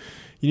 so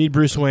you need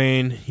Bruce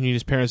Wayne, you need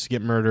his parents to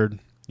get murdered,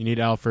 you need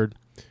Alfred.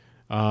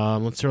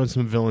 Let's throw in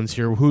some villains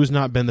here. Who's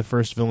not been the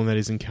first villain that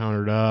he's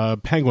encountered?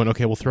 Penguin.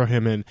 Okay, we'll throw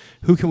him in.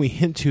 Who can we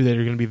hint to that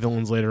are going to be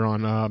villains later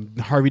on?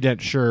 Harvey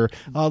Dent. Sure.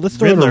 Let's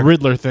throw in the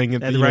Riddler thing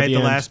at the, right at the the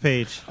end. last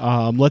page.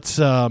 Let's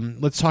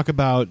talk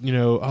about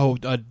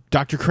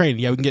Dr. Crane.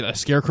 Yeah, we can get a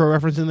Scarecrow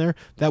reference in there.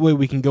 That way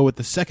we can go with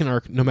the second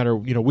arc, no matter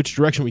which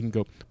direction we can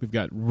go. We've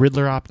got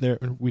Riddler up there.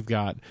 We've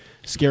got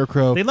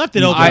Scarecrow. They left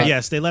it open.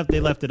 Yes, they left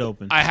it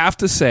open. I have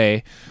to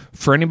say,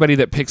 for anybody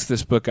that picks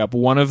this book up,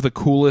 one of the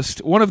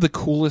coolest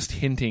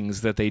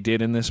hintings that they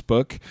did in this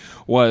book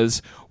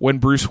was when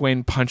Bruce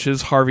Wayne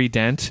punches Harvey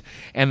Dent,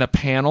 and the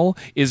panel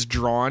is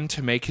drawn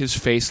to make his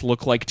face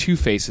look like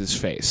Two-Face's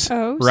face.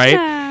 Oh, right?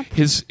 snap.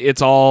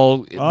 It's all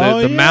the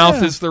yeah.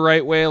 mouth is the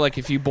right way. Like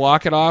if you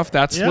block it off,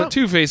 that's Yep. what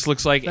Two-Face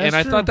looks like. That's and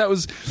I true. thut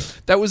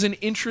that was an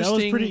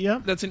interesting. pretty-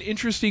 yep. That's an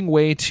interesting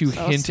way to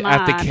So hint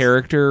at the smart.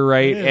 character,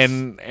 right? It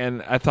is.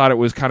 And I thought it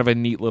was kind of a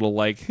neat little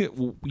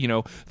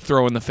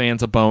throwing the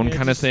fans a bone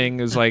kind of thing.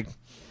 Is like,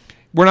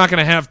 we're not going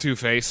to have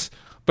Two-Face,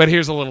 but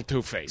here's a little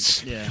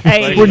Two-Face. Yeah.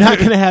 Hey, We're not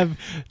going to have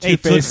Hey,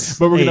 Two-Face, Toots.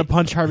 but we're Hey. going to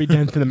punch Harvey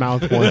Dent in the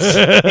mouth once.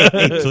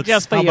 Hey, Toots,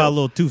 Just for how you. about a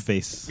little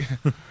Two-Face?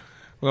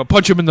 We're going to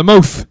punch him in the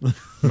mouth.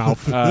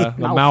 Mouth. The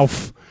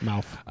mouth.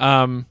 Mouth.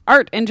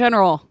 art in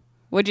general.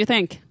 What'd you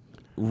think?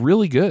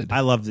 Really good.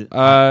 I loved it.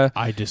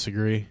 I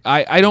disagree.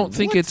 I don't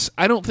think it's.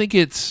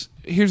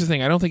 Here's the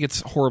thing. I don't think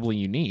it's horribly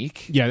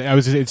unique. Yeah,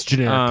 it's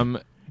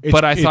generic.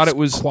 But I thought it's it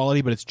was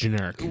quality, but it's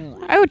generic.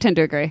 I would tend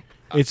to agree.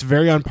 It's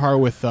very on par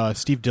with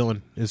Steve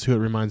Dillon, is who it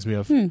reminds me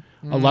of. A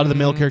lot of the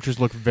male characters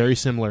look very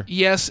similar.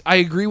 Yes, I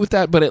agree with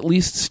that, but at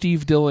least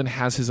Steve Dillon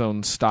has his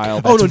own style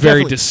that's no,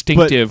 very definitely.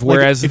 distinctive. But, like,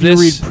 whereas if this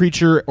you read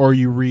Preacher or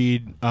you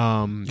read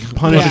Punisher,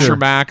 Punisher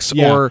Max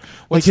Yeah. or Like,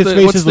 what's his the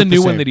faces look the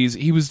new one same. that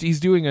he's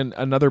doing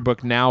another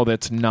book now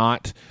that's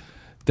not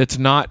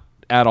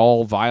at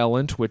all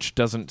violent, which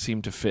doesn't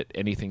seem to fit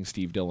anything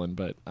Steve Dillon,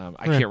 but I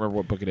can't remember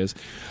what book it is.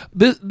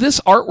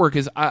 This artwork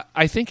is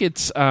I think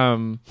it's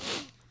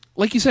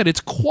like you said, it's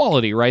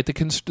quality, right?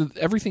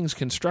 Everything's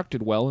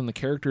constructed well, and the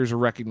characters are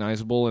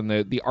recognizable, and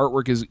the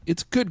artwork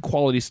it's good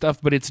quality stuff,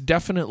 but it's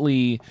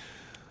definitely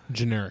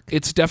generic.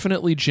 It's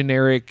definitely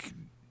generic.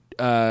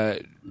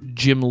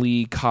 Jim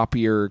Lee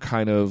copier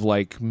kind of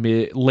like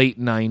late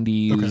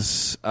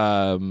 90s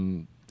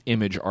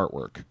image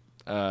artwork.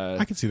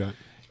 I can see that.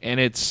 And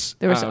it's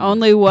There was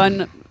only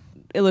one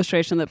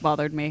illustration that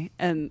bothered me,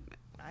 and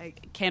I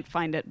can't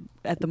find it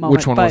at the moment.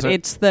 Which one but was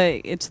it?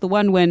 it's the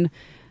one when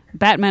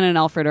Batman and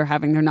Alfred are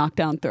having their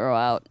knockdown, throw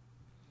out,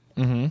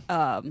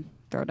 Mm-hmm.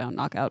 throw down,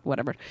 knockout,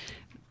 whatever.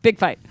 Big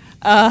fight.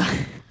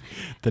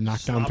 The knockdown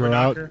Slobber throw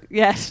out. knocker.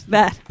 Yes,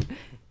 that.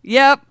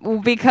 Yep,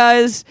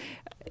 because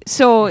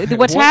so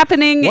what's What?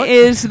 happening What?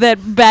 is that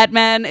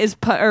Batman is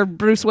or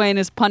Bruce Wayne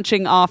is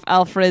punching off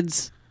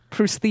Alfred's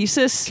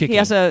prosthesis. Kicking. He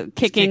has a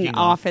kicking kicking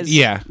off off. his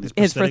Yeah.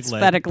 his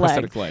prosthetic prosthetic leg.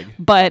 Prosthetic leg.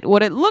 But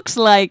what it looks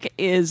like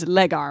is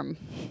leg arm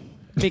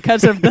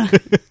because of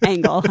the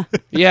angle.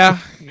 Yeah.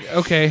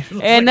 Okay.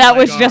 And like that a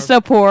was leg just arm.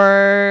 a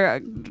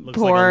poor like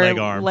a leg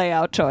arm.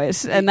 layout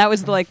choice, and that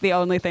was like the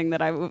only thing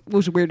that I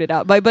was weirded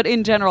out by. But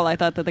in general, I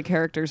thought that the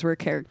characters were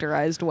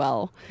characterized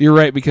well. You're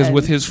right, because And-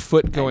 with his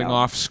foot going know.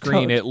 off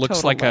screen, To- it looks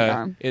total like leg a.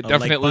 arm. It A leg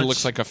definitely punch?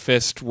 looks like a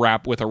fist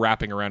wrap with a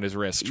wrapping around his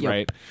wrist, Yep.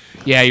 right?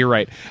 Yeah, you're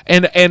right.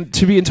 And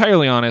to be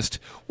entirely honest,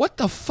 what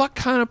the fuck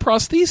kind of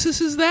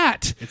prosthesis is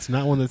that? It's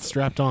not one that's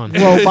strapped on.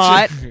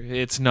 Robot.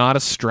 It's not a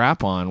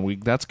strap-on.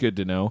 That's good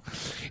to know.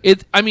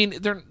 I mean,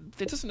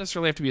 it doesn't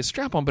necessarily have to be a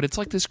strap-on, but it's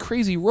like this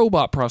crazy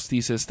robot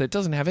prosthesis that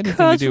doesn't have anything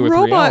to Because do with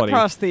robot reality.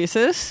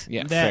 prosthesis.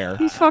 Yeah, That- fair.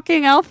 He's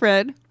fucking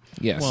Alfred.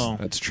 Yes, Well-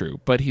 that's true.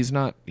 But he's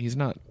not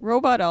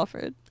Robot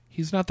Alfred.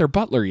 their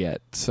butler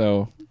yet.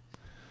 So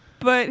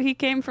But he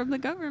came from the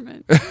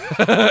government.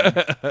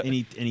 And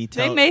he They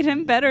tell- made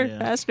him better, Yeah.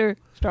 faster,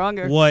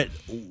 stronger.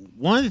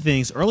 One of the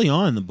things early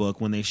on in the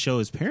book when they show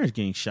his parents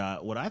getting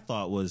shot, what I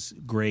thought was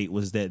great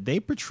was that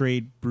they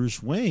portrayed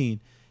Bruce Wayne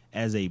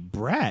as a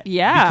brat.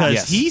 Yeah. Because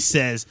Yes. he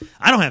says,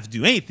 I don't have to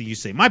do anything you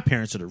say. My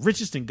parents are the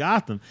richest in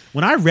Gotham.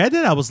 When I read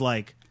that, I was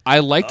like, I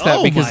liked that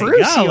oh because my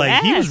Bruce, God, you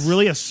like he was ass.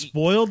 really a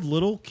spoiled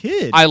little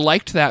kid. I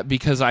liked that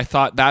because I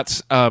thought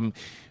that's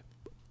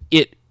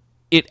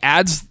it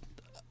adds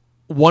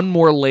one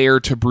more layer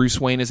to Bruce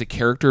Wayne as a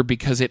character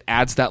because it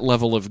adds that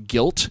level of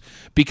guilt,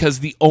 because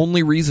the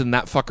only reason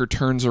that fucker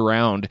turns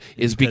around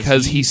is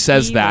because he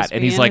says he that, was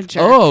and he's being a like,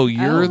 jerk. oh,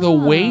 you're the Oh.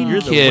 Wayne You're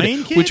the kid,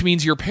 Wayne kid? which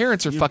means your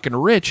parents are fucking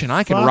rich and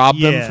I can Fuck rob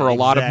them yeah, for a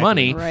lot of exactly.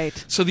 money.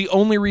 Right. So the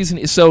only reason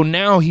is, so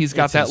now he's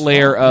got It's that his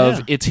layer fault, of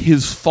yeah. it's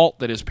his fault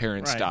that his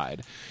parents Right.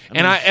 died.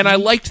 mean, I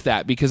liked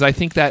that because I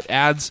think that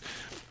adds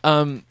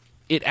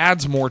it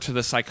adds more to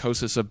the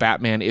psychosis of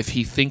Batman if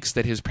he thinks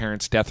that his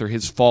parents' death are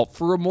his fault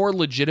for a more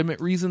legitimate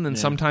reason than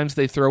sometimes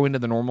they throw into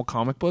the normal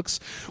comic books,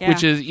 Yeah.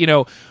 which is,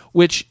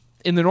 which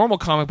in the normal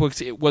comic books,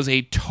 it was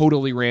a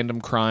totally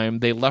random crime.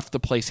 They left the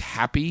place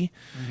happy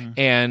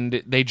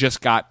and they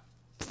just got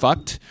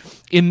fucked.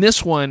 In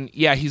this one,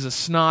 yeah, he's a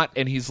snot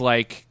and he's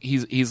like,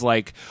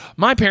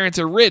 my parents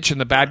are rich,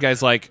 and the bad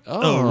guy's like,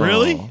 Oh,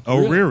 really?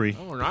 Oh, really?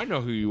 Oh, I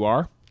know who you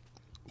are.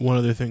 One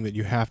other thing that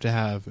you have to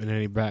have in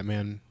any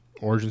Batman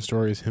origin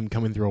story is him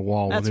coming through a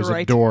wall when That's there's a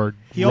right. door.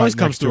 He always right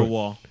comes next to through a it.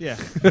 wall. Yeah.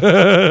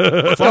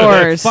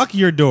 Doors. Fuck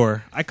your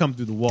door. I come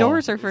through the wall.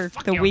 Doors are for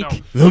the weak.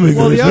 Somebody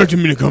Well, the expecting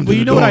other- me to come Well, to you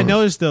the know what I door.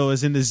 noticed though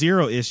is in the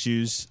Zero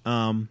issues,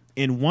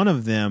 in one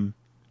of them,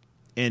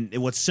 and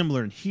what's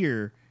similar in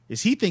here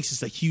is he thinks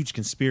it's a huge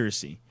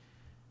conspiracy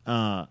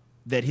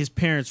that his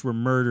parents were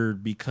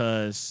murdered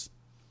because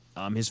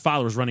his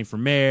father was running for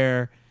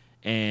mayor,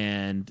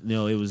 and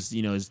it was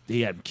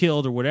he had him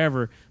killed or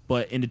whatever.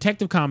 But in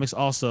Detective Comics,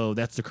 also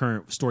that's the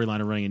current storyline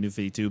of running in New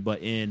 52.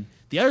 But in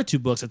the other two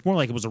books, it's more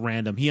like it was a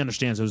random. He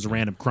understands it was a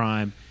random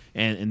crime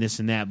and this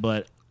and that,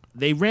 but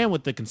they ran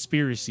with the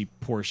conspiracy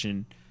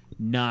portion,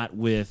 not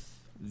with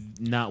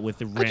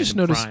the random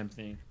noticed- crime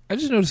thing. I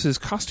just noticed his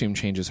costume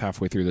changes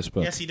halfway through this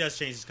book. Yes, he does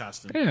change his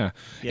costume. Yeah.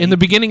 Yeah, In the he-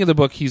 beginning of the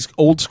book, he's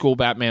old school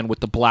Batman with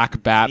the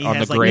black bat He on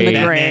has the like gray. the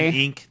Batman Gray.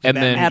 ink, And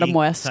then- Batman Adam ink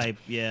West. type.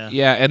 Yeah,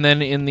 Yeah, and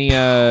then in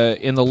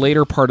the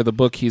later part of the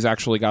book, he's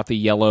actually got the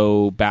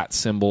yellow bat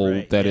symbol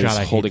Right. that is God, I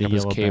hate holding the up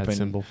his yellow cape. bat And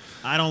symbol.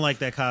 I don't like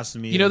that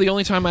costume either. you know,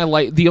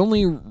 the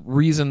only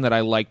reason that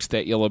I liked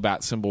that yellow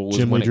bat symbol was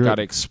Jim when Lee it drew got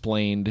it?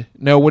 explained.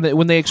 No,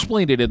 when they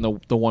explained it in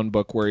the one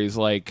book where he's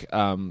like,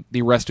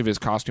 the rest of his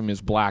costume is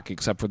black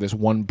except for this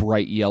one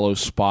bright yellow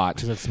spot,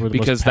 'Cause that's where the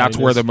most because that's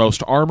padding where is. the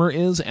most armor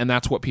is, and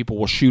that's what people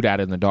will shoot at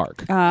in the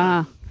dark.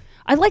 I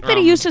like that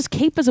he used his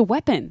cape as a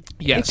weapon.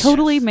 Yes. It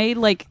totally made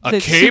like the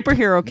cape?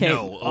 superhero cape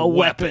No, a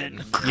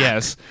weapon.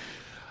 Yes.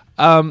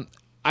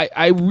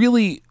 I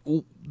really,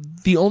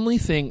 the only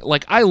thing,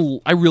 like, I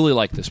really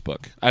like this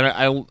book.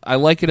 I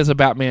like it as a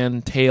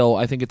Batman tale.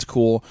 I think it's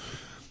cool.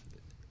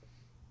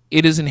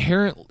 It is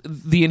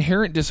the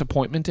inherent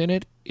disappointment in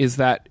it is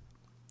that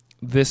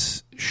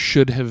this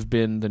should have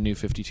been the new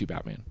 52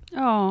 Batman.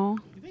 Oh,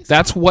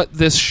 That's what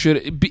this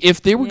should be.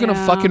 If they were going to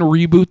Yeah. fucking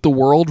reboot the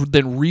world,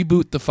 then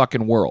reboot the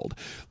fucking world.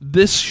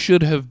 This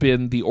should have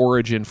been the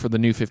origin for the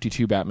new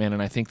 52 Batman,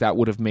 and I think that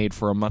would have made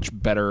for a much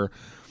better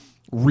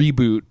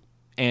reboot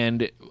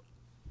and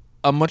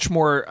a much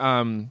more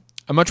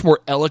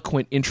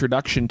eloquent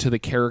introduction to the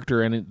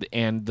character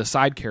and the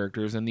side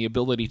characters and the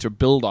ability to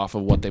build off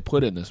of what they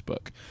put in this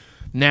book.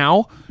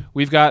 Now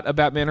we've got a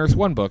Batman Earth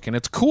 1 book, and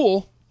it's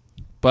cool,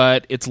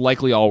 but it's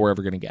likely all we're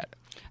ever going to get.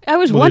 I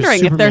was Well,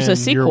 wondering if there's a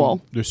Superman Year-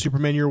 sequel. There's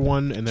Superman Year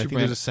 1, and I think Superman.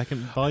 there's a second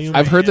volume.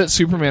 I've heard that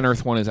Superman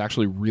Earth 1 is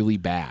actually really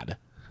bad.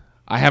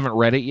 I haven't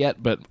read it yet,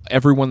 but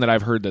everyone that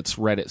I've heard that's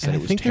read it said and it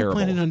I was think terrible.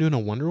 they're planning on doing a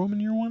Wonder Woman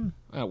Year 1.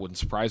 That wouldn't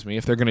surprise me.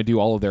 If they're going to do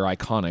all of their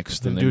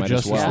iconics, then they do might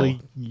Justice as well. League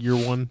Year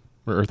 1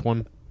 or Earth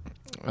 1.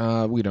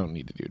 We don't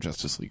need to do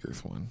Justice League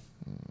Earth 1.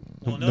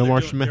 Well, No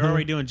Martian they're Manhunter?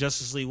 already doing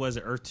Justice League. Was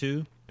it Earth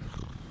 2?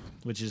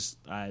 Which is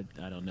I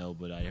don't know,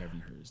 but I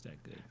haven't heard it's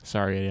that good.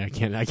 Sorry, I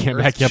can't Earth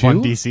back you up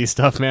on 2? DC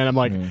stuff, man. I'm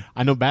like,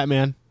 I know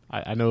Batman.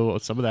 I know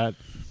some of that.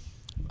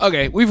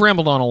 Okay, we've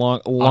rambled on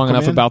long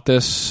enough Aquaman? about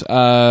this.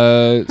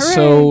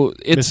 So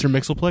it's Mr.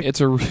 Mixelplick?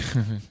 it's a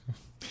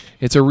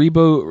it's a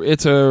reboot.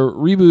 It's a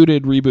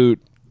rebooted reboot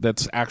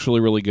that's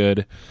actually really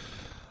good,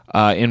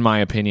 in my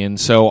opinion.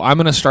 So I'm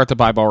going to start the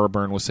buy, borrow, or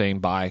burn with saying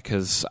buy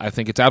because I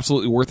think it's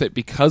absolutely worth it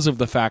because of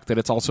the fact that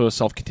it's also a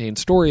self-contained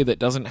story that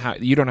doesn't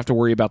have you don't have to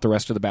worry about the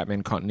rest of the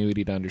Batman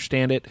continuity to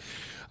understand it.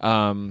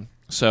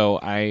 So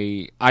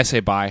I say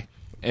buy.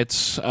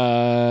 It's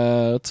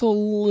a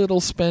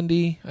little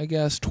spendy, I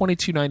guess,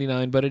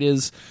 $22.99, but it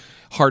is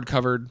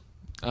hardcovered.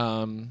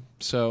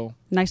 So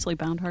Nicely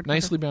bound hardcover.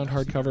 nicely bound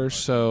hardcover.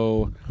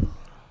 So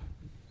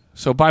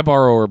buy,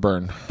 borrow, or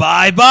burn.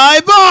 Bye.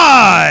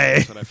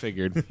 That's what I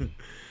figured. What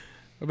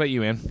about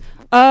you, Ann?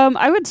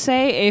 I would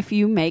say if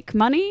you make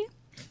money,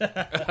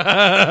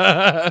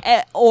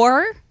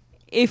 or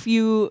if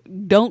you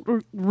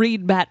don't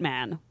read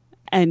Batman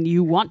and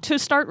you want to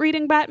start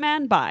reading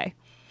Batman, buy.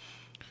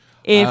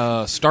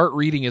 If Start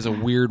reading is a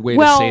weird way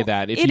Well, to say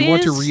that. If it you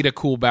want to is- read a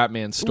cool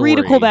Batman story, read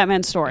a cool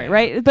Batman story,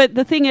 right? But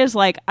the thing is,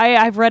 like,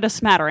 I've read a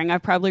smattering.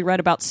 I've probably read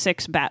about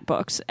 6 Bat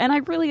books, and I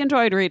really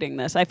enjoyed reading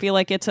this. I feel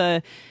like it's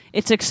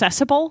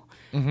accessible,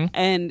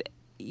 and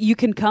you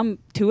can come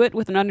to it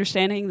with an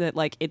understanding that,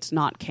 like, it's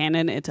not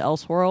canon, it's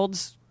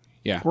Elseworlds.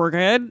 Yeah. We're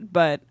good,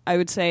 but I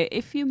would say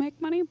if you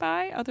make money,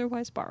 buy.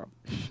 Otherwise, borrow.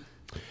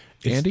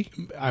 Andy?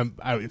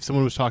 If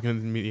someone was talking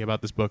to me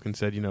about this book and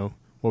said,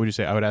 what would you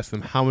say? I would ask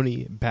them, how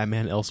many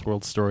Batman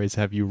Elseworld stories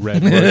have you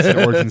read where it's an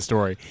origin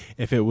story?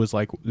 If it was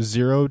like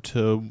 0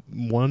 to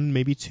 1,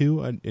 maybe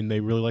 2, and they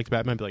really liked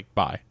Batman, I'd be like,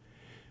 buy.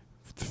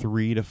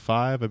 3 to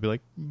 5, I'd be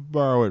like,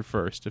 borrow it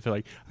first. If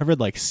I've read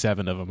like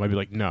 7 of them, I'd be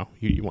like, no,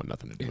 you want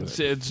nothing to do with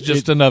it. It's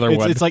just another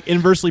one. It's like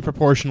inversely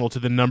proportional to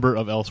the number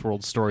of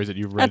Elseworld stories that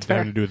you've read That's fair.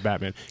 having to do with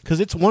Batman. Because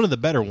it's one of the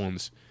better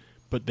ones.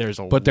 But there's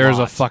a But there's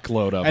a lot.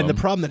 fuckload of And the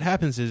them. problem that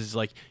happens is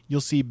like you'll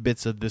see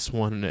bits of this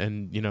one,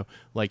 and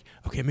like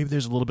okay, maybe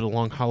there's a little bit of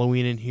Long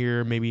Halloween in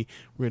here. Maybe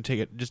we're gonna take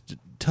it just a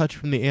touch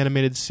from the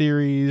animated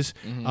series.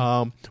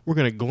 We're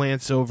gonna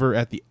glance over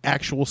at the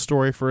actual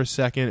story for a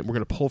second. We're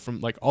gonna pull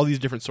from like all these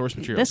different source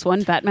material. This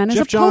one, Batman is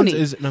Jeff a Johns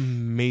pony. is an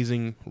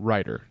amazing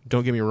writer.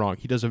 Don't get me wrong;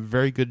 he does a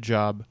very good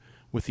job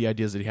with the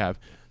ideas that he have.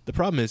 The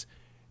problem is,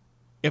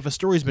 if a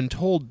story's been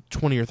told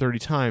 20 or 30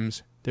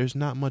 times, there's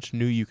not much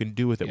new you can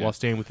do with it while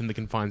staying within the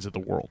confines of the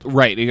world.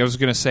 Right. I was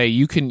going to say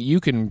you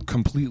can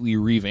completely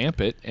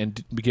revamp it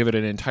and give it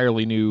an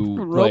entirely new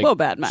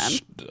Robo-Batman.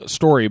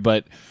 story,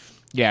 but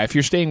yeah, if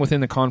you're staying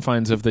within the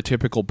confines of the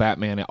typical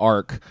Batman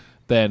arc,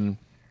 then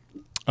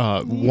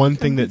One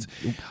thing that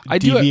I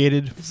do-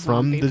 deviated from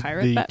Zombie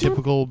pirate the Batman?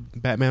 typical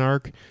Batman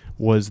arc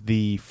was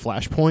the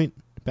Flashpoint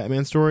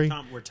Batman story.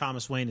 Where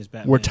Thomas Wayne is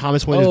Batman. Where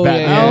Thomas Wayne Oh, is yeah,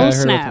 Batman. yeah, I Oh, heard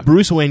snap. about that.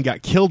 Bruce Wayne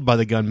got killed by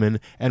the gunman,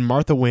 and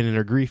Martha Wayne, in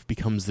her grief,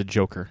 becomes the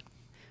Joker.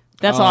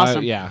 That's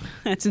awesome. Yeah.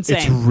 That's It's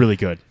insane. really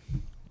good.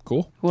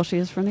 Cool. Well, she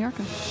is from the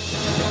Arkham.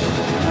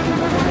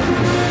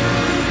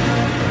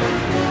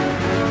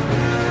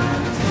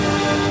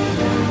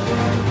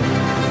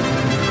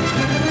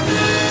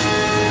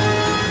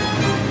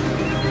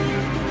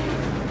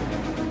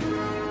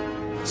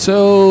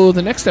 So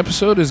the next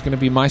episode is going to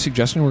be my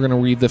suggestion. We're going to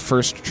read the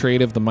first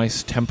trade of the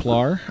Mice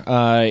Templar.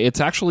 It's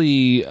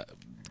actually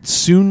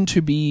soon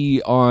to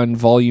be on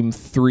Volume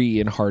 3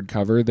 in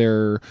hardcover.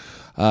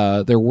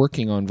 They're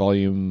working on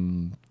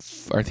Volume.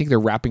 I think they're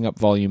wrapping up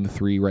Volume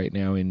 3 right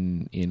now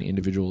in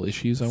individual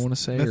issues. I want to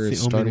say, That's or the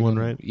it's Omen starting one,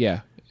 right? Yeah,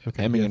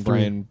 Okay, Hemming yeah, and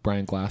 3.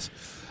 Brian Glass.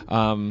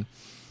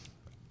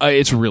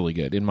 It's really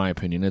good, in my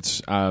opinion.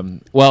 It's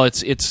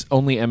it's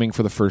only Emming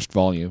for the first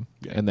volume,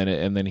 and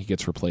then he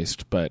gets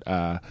replaced. But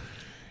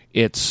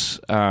it's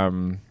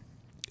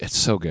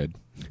so good.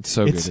 It's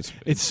so good.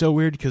 It's so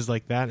weird because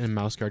like that and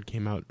Mouse Guard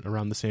came out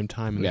around the same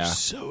time, and Yeah. they're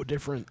so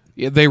different.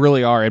 Yeah, they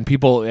really are, and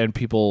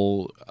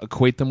people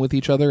equate them with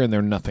each other, and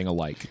they're nothing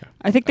alike.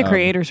 I think the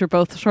creators were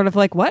both sort of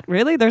like, "What?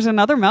 Really? There's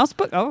another mouse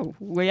book? Oh,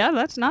 well, yeah,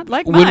 that's not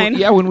like mine."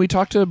 When we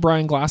talked to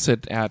Brian Glass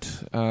at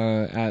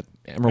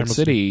Emerald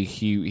City,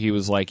 he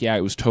was like, "Yeah,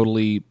 it was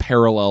totally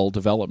parallel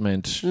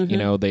development. You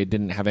know, they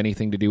didn't have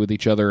anything to do with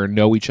each other or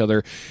know each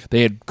other.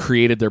 They had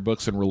created their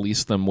books and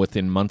released them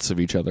within months of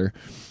each other."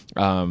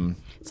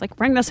 It's like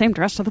bring the same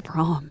dress to the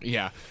prom.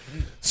 Yeah.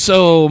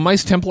 So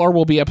Mice Templar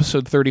will be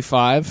episode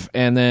 35,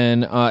 and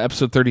then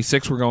episode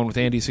 36 we're going with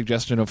Andy's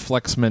suggestion of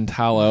Flex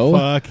Mentallo.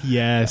 Fuck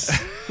yes.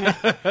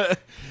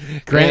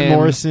 Grant And-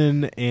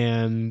 Morrison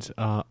and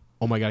oh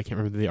my god, I can't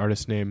remember the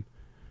artist's name.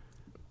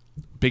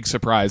 Big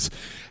surprise.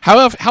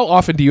 How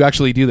often do you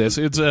actually do this?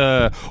 It's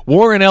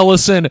Warren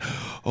Ellison.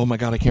 Oh my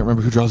god, I can't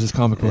remember who draws this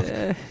comic book.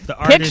 The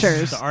artist,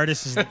 Pictures. The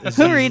artist is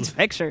Who reads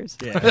pictures?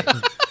 Yeah.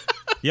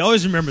 You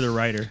always remember the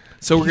writer.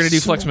 So we're going to do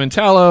Flex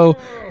Mentallo,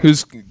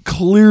 who's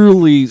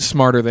clearly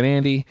smarter than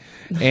Andy.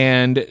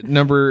 And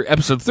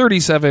episode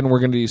 37, we're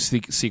going to do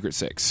Secret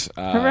Six.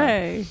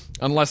 Hooray.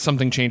 Unless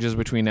something changes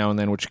between now and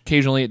then, which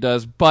occasionally it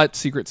does. But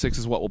Secret Six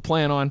is what we'll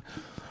plan on.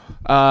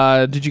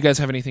 Did you guys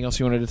have anything else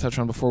you wanted to touch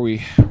on before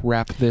we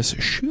wrap this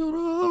shit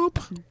up?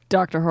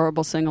 Dr.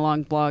 Horrible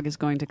Sing-Along blog is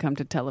going to come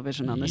to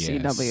television on the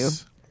Yes.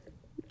 CW.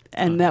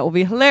 And that will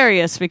be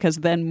hilarious because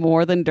then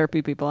more than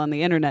derpy people on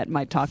the internet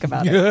might talk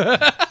about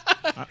it.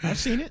 I've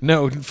seen it.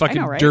 No, fucking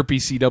I know, right? derpy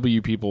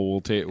CW people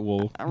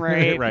will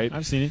Right. right.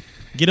 I've seen it.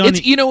 Get on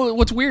It's, you know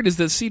what's weird is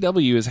that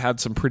CW has had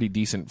some pretty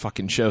decent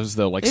fucking shows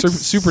though. Like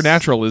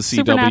Supernatural is CW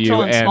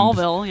Supernatural and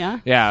Smallville, yeah.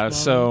 Yeah,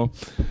 so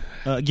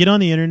get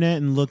on the internet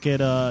and look at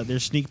their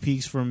sneak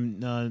peeks from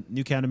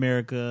New Captain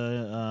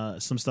America,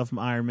 some stuff from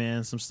Iron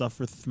Man, some stuff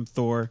from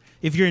Thor.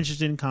 If you're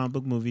interested in comic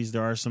book movies,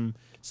 there are some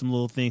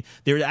little things.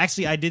 There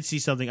actually, I did see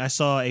something. I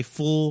saw a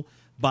full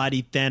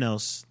body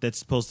Thanos that's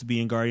supposed to be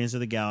in Guardians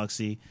of the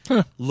Galaxy.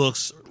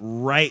 Looks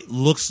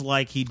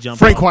like he jumped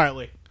Frank off.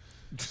 Quietly.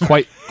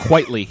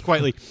 quietly.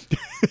 Quietly.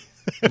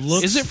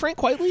 Is it Frank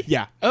Quietly?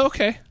 Yeah. Oh,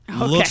 okay.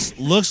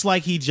 Looks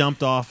like he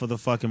jumped off of the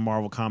fucking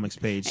Marvel Comics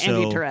page.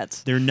 Andy So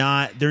Tourette's. they're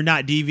not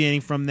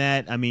deviating from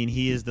that. I mean,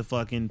 he is the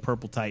fucking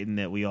Purple Titan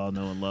that we all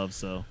know and love.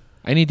 So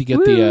I need to get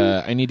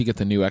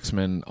the new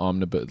X-Men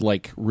omnibus,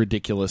 like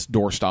ridiculous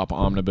doorstop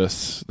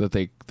omnibus that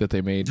they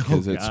made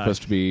because it's God.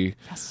 supposed to be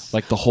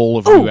like the whole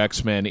of new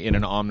X-Men in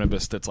an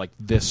omnibus that's like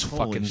this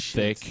fucking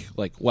shit. thick.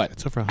 Like what?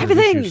 It's over 100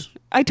 Everything. issues.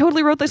 I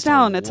totally wrote this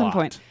down at some lot.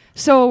 point.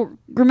 So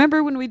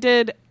remember when we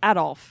did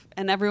Adolf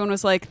and everyone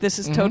was like, this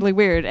is totally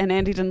weird and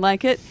Andy didn't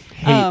like it?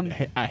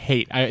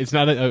 Hate. It's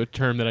not a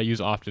term that I use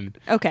often.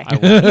 Okay. I You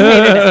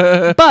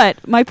hated it.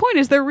 But my point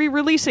is they're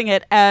re-releasing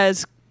it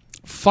as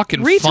Fucking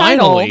retitled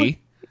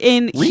finally.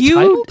 in Retitled?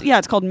 huge. Yeah,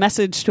 it's called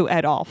Message to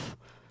Adolf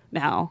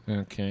now.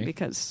 Okay.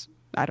 Because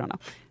I don't know,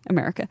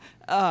 America,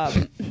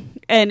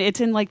 and it's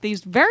in like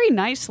these very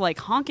nice, like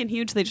honking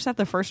huge. They just have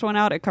the first one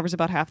out. It covers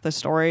about half the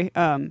story,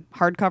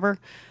 hardcover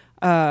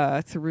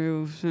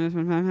through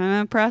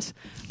press.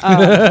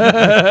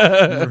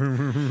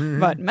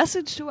 But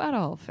Message to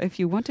Adolf. If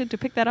you wanted to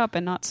pick that up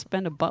and not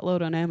spend a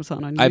buttload on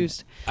Amazon on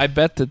used, I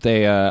bet that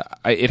they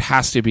it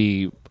has to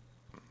be.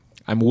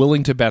 I'm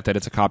willing to bet that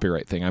it's a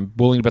copyright thing. I'm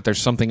willing to bet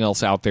there's something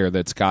else out there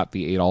that's got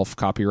the Adolf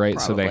copyright,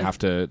 so they have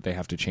to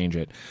change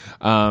it.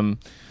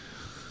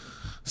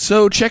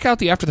 So check out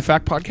the After the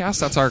Fact podcast.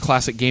 That's our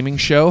classic gaming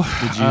show.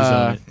 Good Jews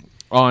on it.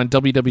 On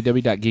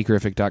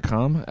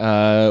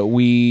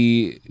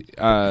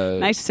www.geekrific.com.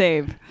 nice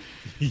save.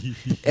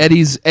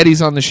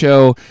 Eddie's on the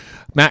show.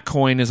 Matt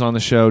Coyne is on the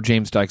show.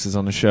 James Dykes is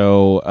on the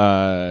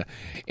show.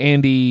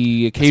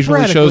 Andy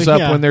occasionally shows up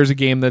yeah. when there's a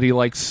game that he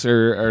likes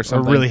or Or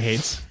something. really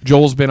hates.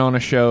 Joel's been on a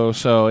show,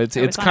 so it's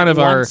was on kind it of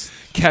our once.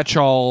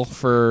 catch-all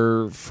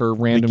for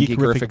random Geekerific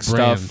Geekerific stuff.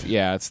 brand.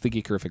 Yeah, it's the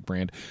Geekerific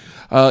brand.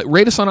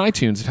 Rate us on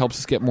iTunes. It helps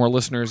us get more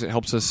listeners. It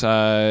helps us.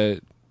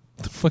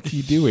 What the fuck are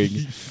you doing?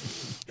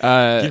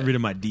 get rid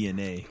of my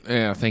DNA.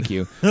 Yeah, thank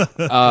you.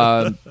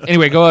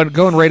 Anyway, go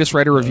and rate us,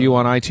 write a review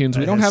on iTunes.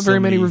 We I don't have have very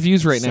so many many-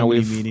 reviews right so now. many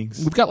We've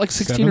meetings. got like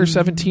 16 or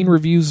 17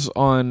 reviews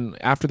on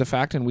After the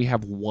Fact, and we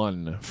have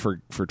one for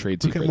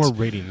Trade Look Secrets. at more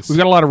ratings. We've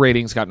got a lot of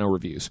ratings, got no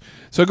reviews.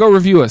 So go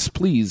review us,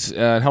 please.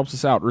 It helps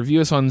us out. Review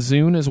us on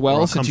Zune as Or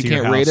well. I'll Since come you to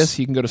your can't rate house. us,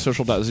 you can go to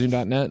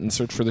social.zune.net and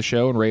search for the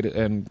show and rate it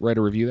and write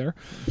a review there.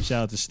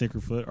 Shout out to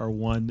Snickerfoot, our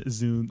one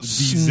Zune,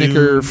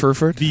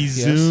 Snickerfurfurt, the yes.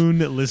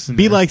 Zune listener.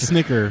 Be like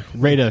Snicker.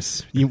 Rate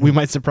us. We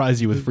might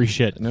surprise you with free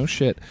shit. No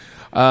shit.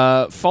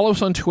 Follow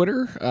us on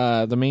Twitter.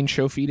 The main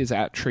show feed is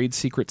at Trade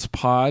Secrets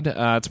Pod.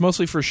 It's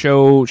mostly for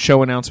show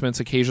announcements.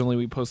 Occasionally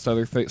we post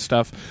other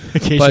stuff.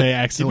 Occasionally But- I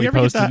accidentally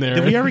post in there.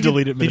 Did we ever and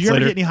delete it Did minutes you ever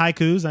later. get any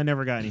haikus? I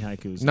never got any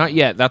haikus. Not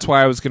yet. That's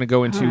why I was going to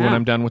go into when yeah.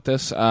 I'm done with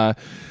this.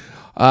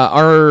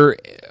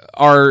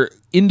 Our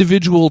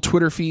individual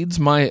Twitter feeds.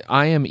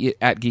 I am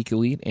at Geek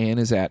Elite. Ann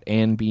is at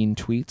Ann Bean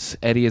Tweets.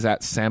 Eddie is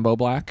at Sambo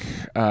Black.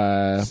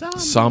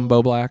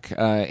 Sambo Black.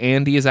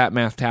 Andy is at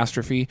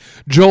Mathtastrophe.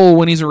 Joel,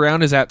 when he's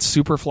around, is at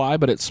Superfly,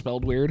 but it's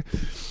spelled weird.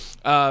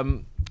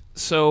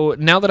 So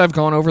now that I've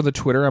gone over the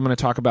Twitter, I'm going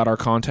to talk about our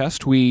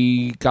contest.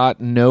 We got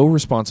no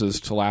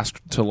responses to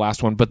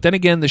last one, but then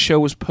again, the show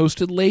was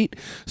posted late,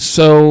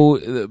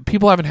 so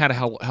people haven't had a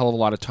hell of a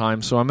lot of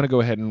time. So I'm going to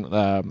go ahead and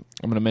I'm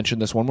going to mention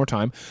this one more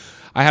time.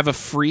 I have a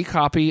free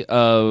copy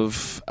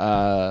of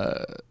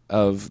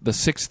the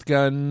Sixth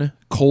Gun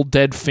Cold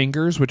Dead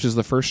Fingers, which is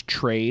the first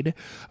trade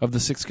of the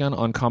Sixth Gun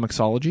on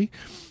Comixology,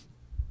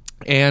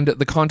 and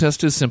the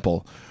contest is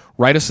simple: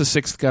 write us a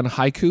Sixth Gun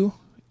haiku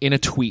in a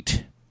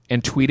tweet.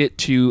 And tweet it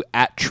to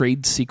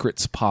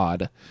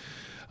 @TradeSecretsPod.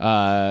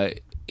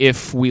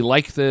 If we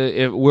like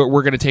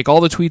we're going to take all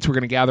the tweets, we're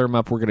going to gather them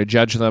up, we're going to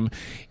judge them.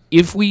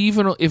 if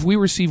we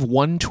receive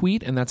one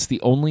tweet and that's the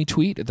only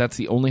tweet, that's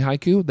the only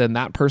haiku, then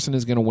that person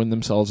is going to win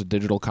themselves a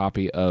digital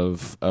copy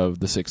of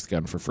the Sixth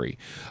Gun for free.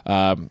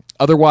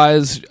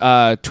 Otherwise,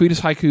 tweet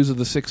us haikus of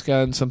the Sixth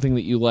Gun, something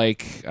that you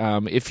like.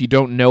 If you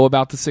don't know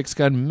about the Sixth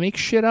Gun, make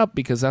shit up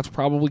because that's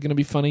probably going to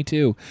be funny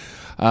too.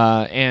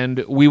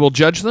 And we will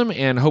judge them,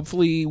 and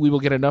hopefully we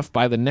will get enough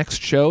by the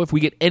next show. If we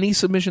get any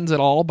submissions at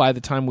all by the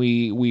time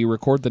we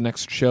record the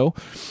next show,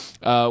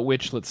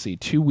 which, let's see,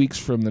 2 weeks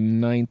from the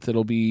 9th,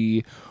 it'll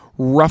be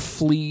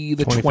roughly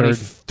the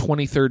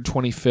 23rd,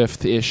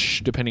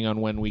 25th-ish, depending on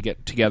when we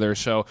get together.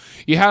 So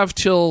you have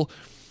till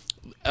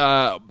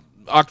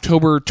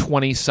October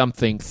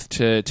 20-something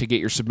to get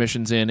your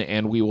submissions in,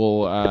 and we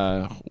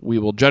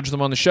will judge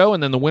them on the show,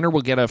 and then the winner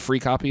will get a free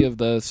copy of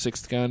the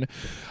Sixth Gun.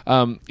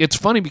 It's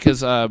funny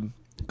because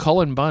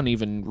Cullen Bunn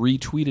even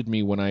retweeted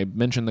me when I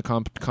mentioned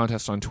the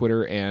contest on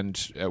Twitter, and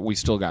we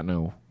still got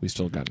no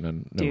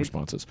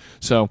responses.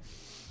 So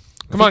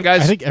come on,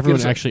 guys! I think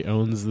everyone actually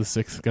owns the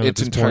Sixth Gun.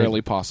 It's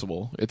entirely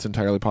possible. It's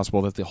entirely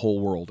possible that the whole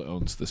world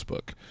owns this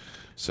book.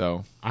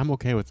 So I'm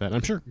okay with that.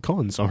 I'm sure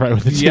Cullen's all right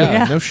with it too.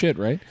 Yeah, no shit,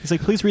 right? He's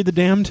like, please read The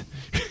Damned.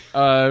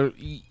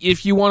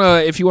 If you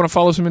wanna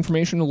follow some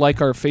information,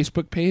 like our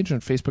Facebook page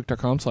on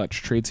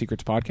facebook.com/Trade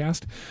Secrets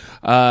Podcast.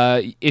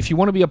 If you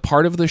want to be a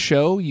part of the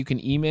show, you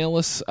can email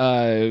us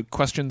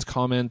questions,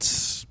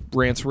 comments,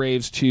 rants,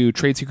 raves to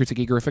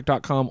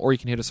tradesecrets@geekerific.com, or you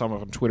can hit us up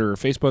on Twitter or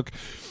Facebook.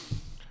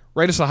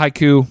 Write us a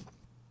haiku.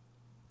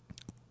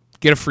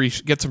 Get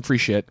some free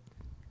shit.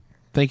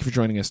 Thank you for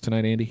joining us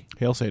tonight, Andy.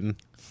 Hail Satan.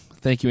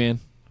 Thank you, Ann.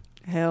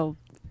 Hail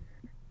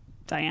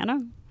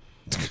Diana,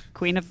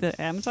 Queen of the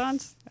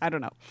Amazons. I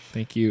don't know.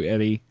 Thank you,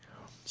 Eddie.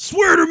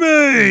 Swear to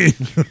me!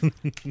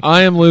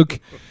 I am Luke,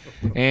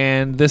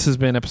 and this has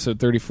been episode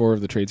 34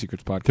 of the Trade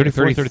Secrets Podcast.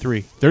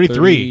 33.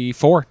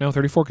 34. No,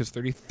 34, because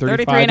 35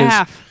 33 and a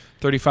half.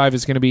 35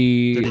 is going to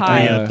be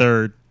High.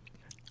 Third.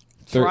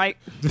 That's right.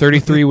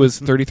 33 was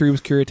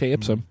Curate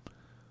Ipsum.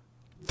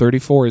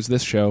 34 is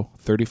this show.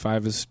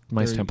 35 is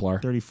Mice Templar.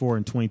 34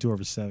 and 22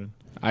 over 7.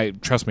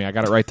 Trust me, I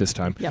got it right this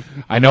time. Yep.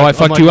 I know I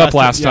fucked you up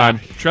last time.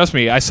 time. Trust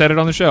me, I said it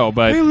on the show,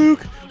 but Hey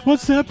Luke,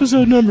 what's the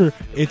episode number?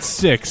 It's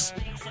 6.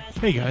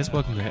 Hey guys,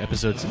 welcome to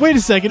episode. Wait a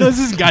second, this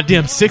isn't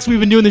goddamn 6. We've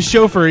been doing this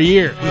show for a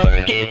year.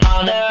 Work it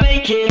harder,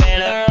 make it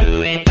better,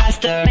 do it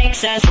faster,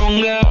 makes us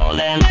stronger, more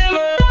than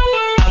ever.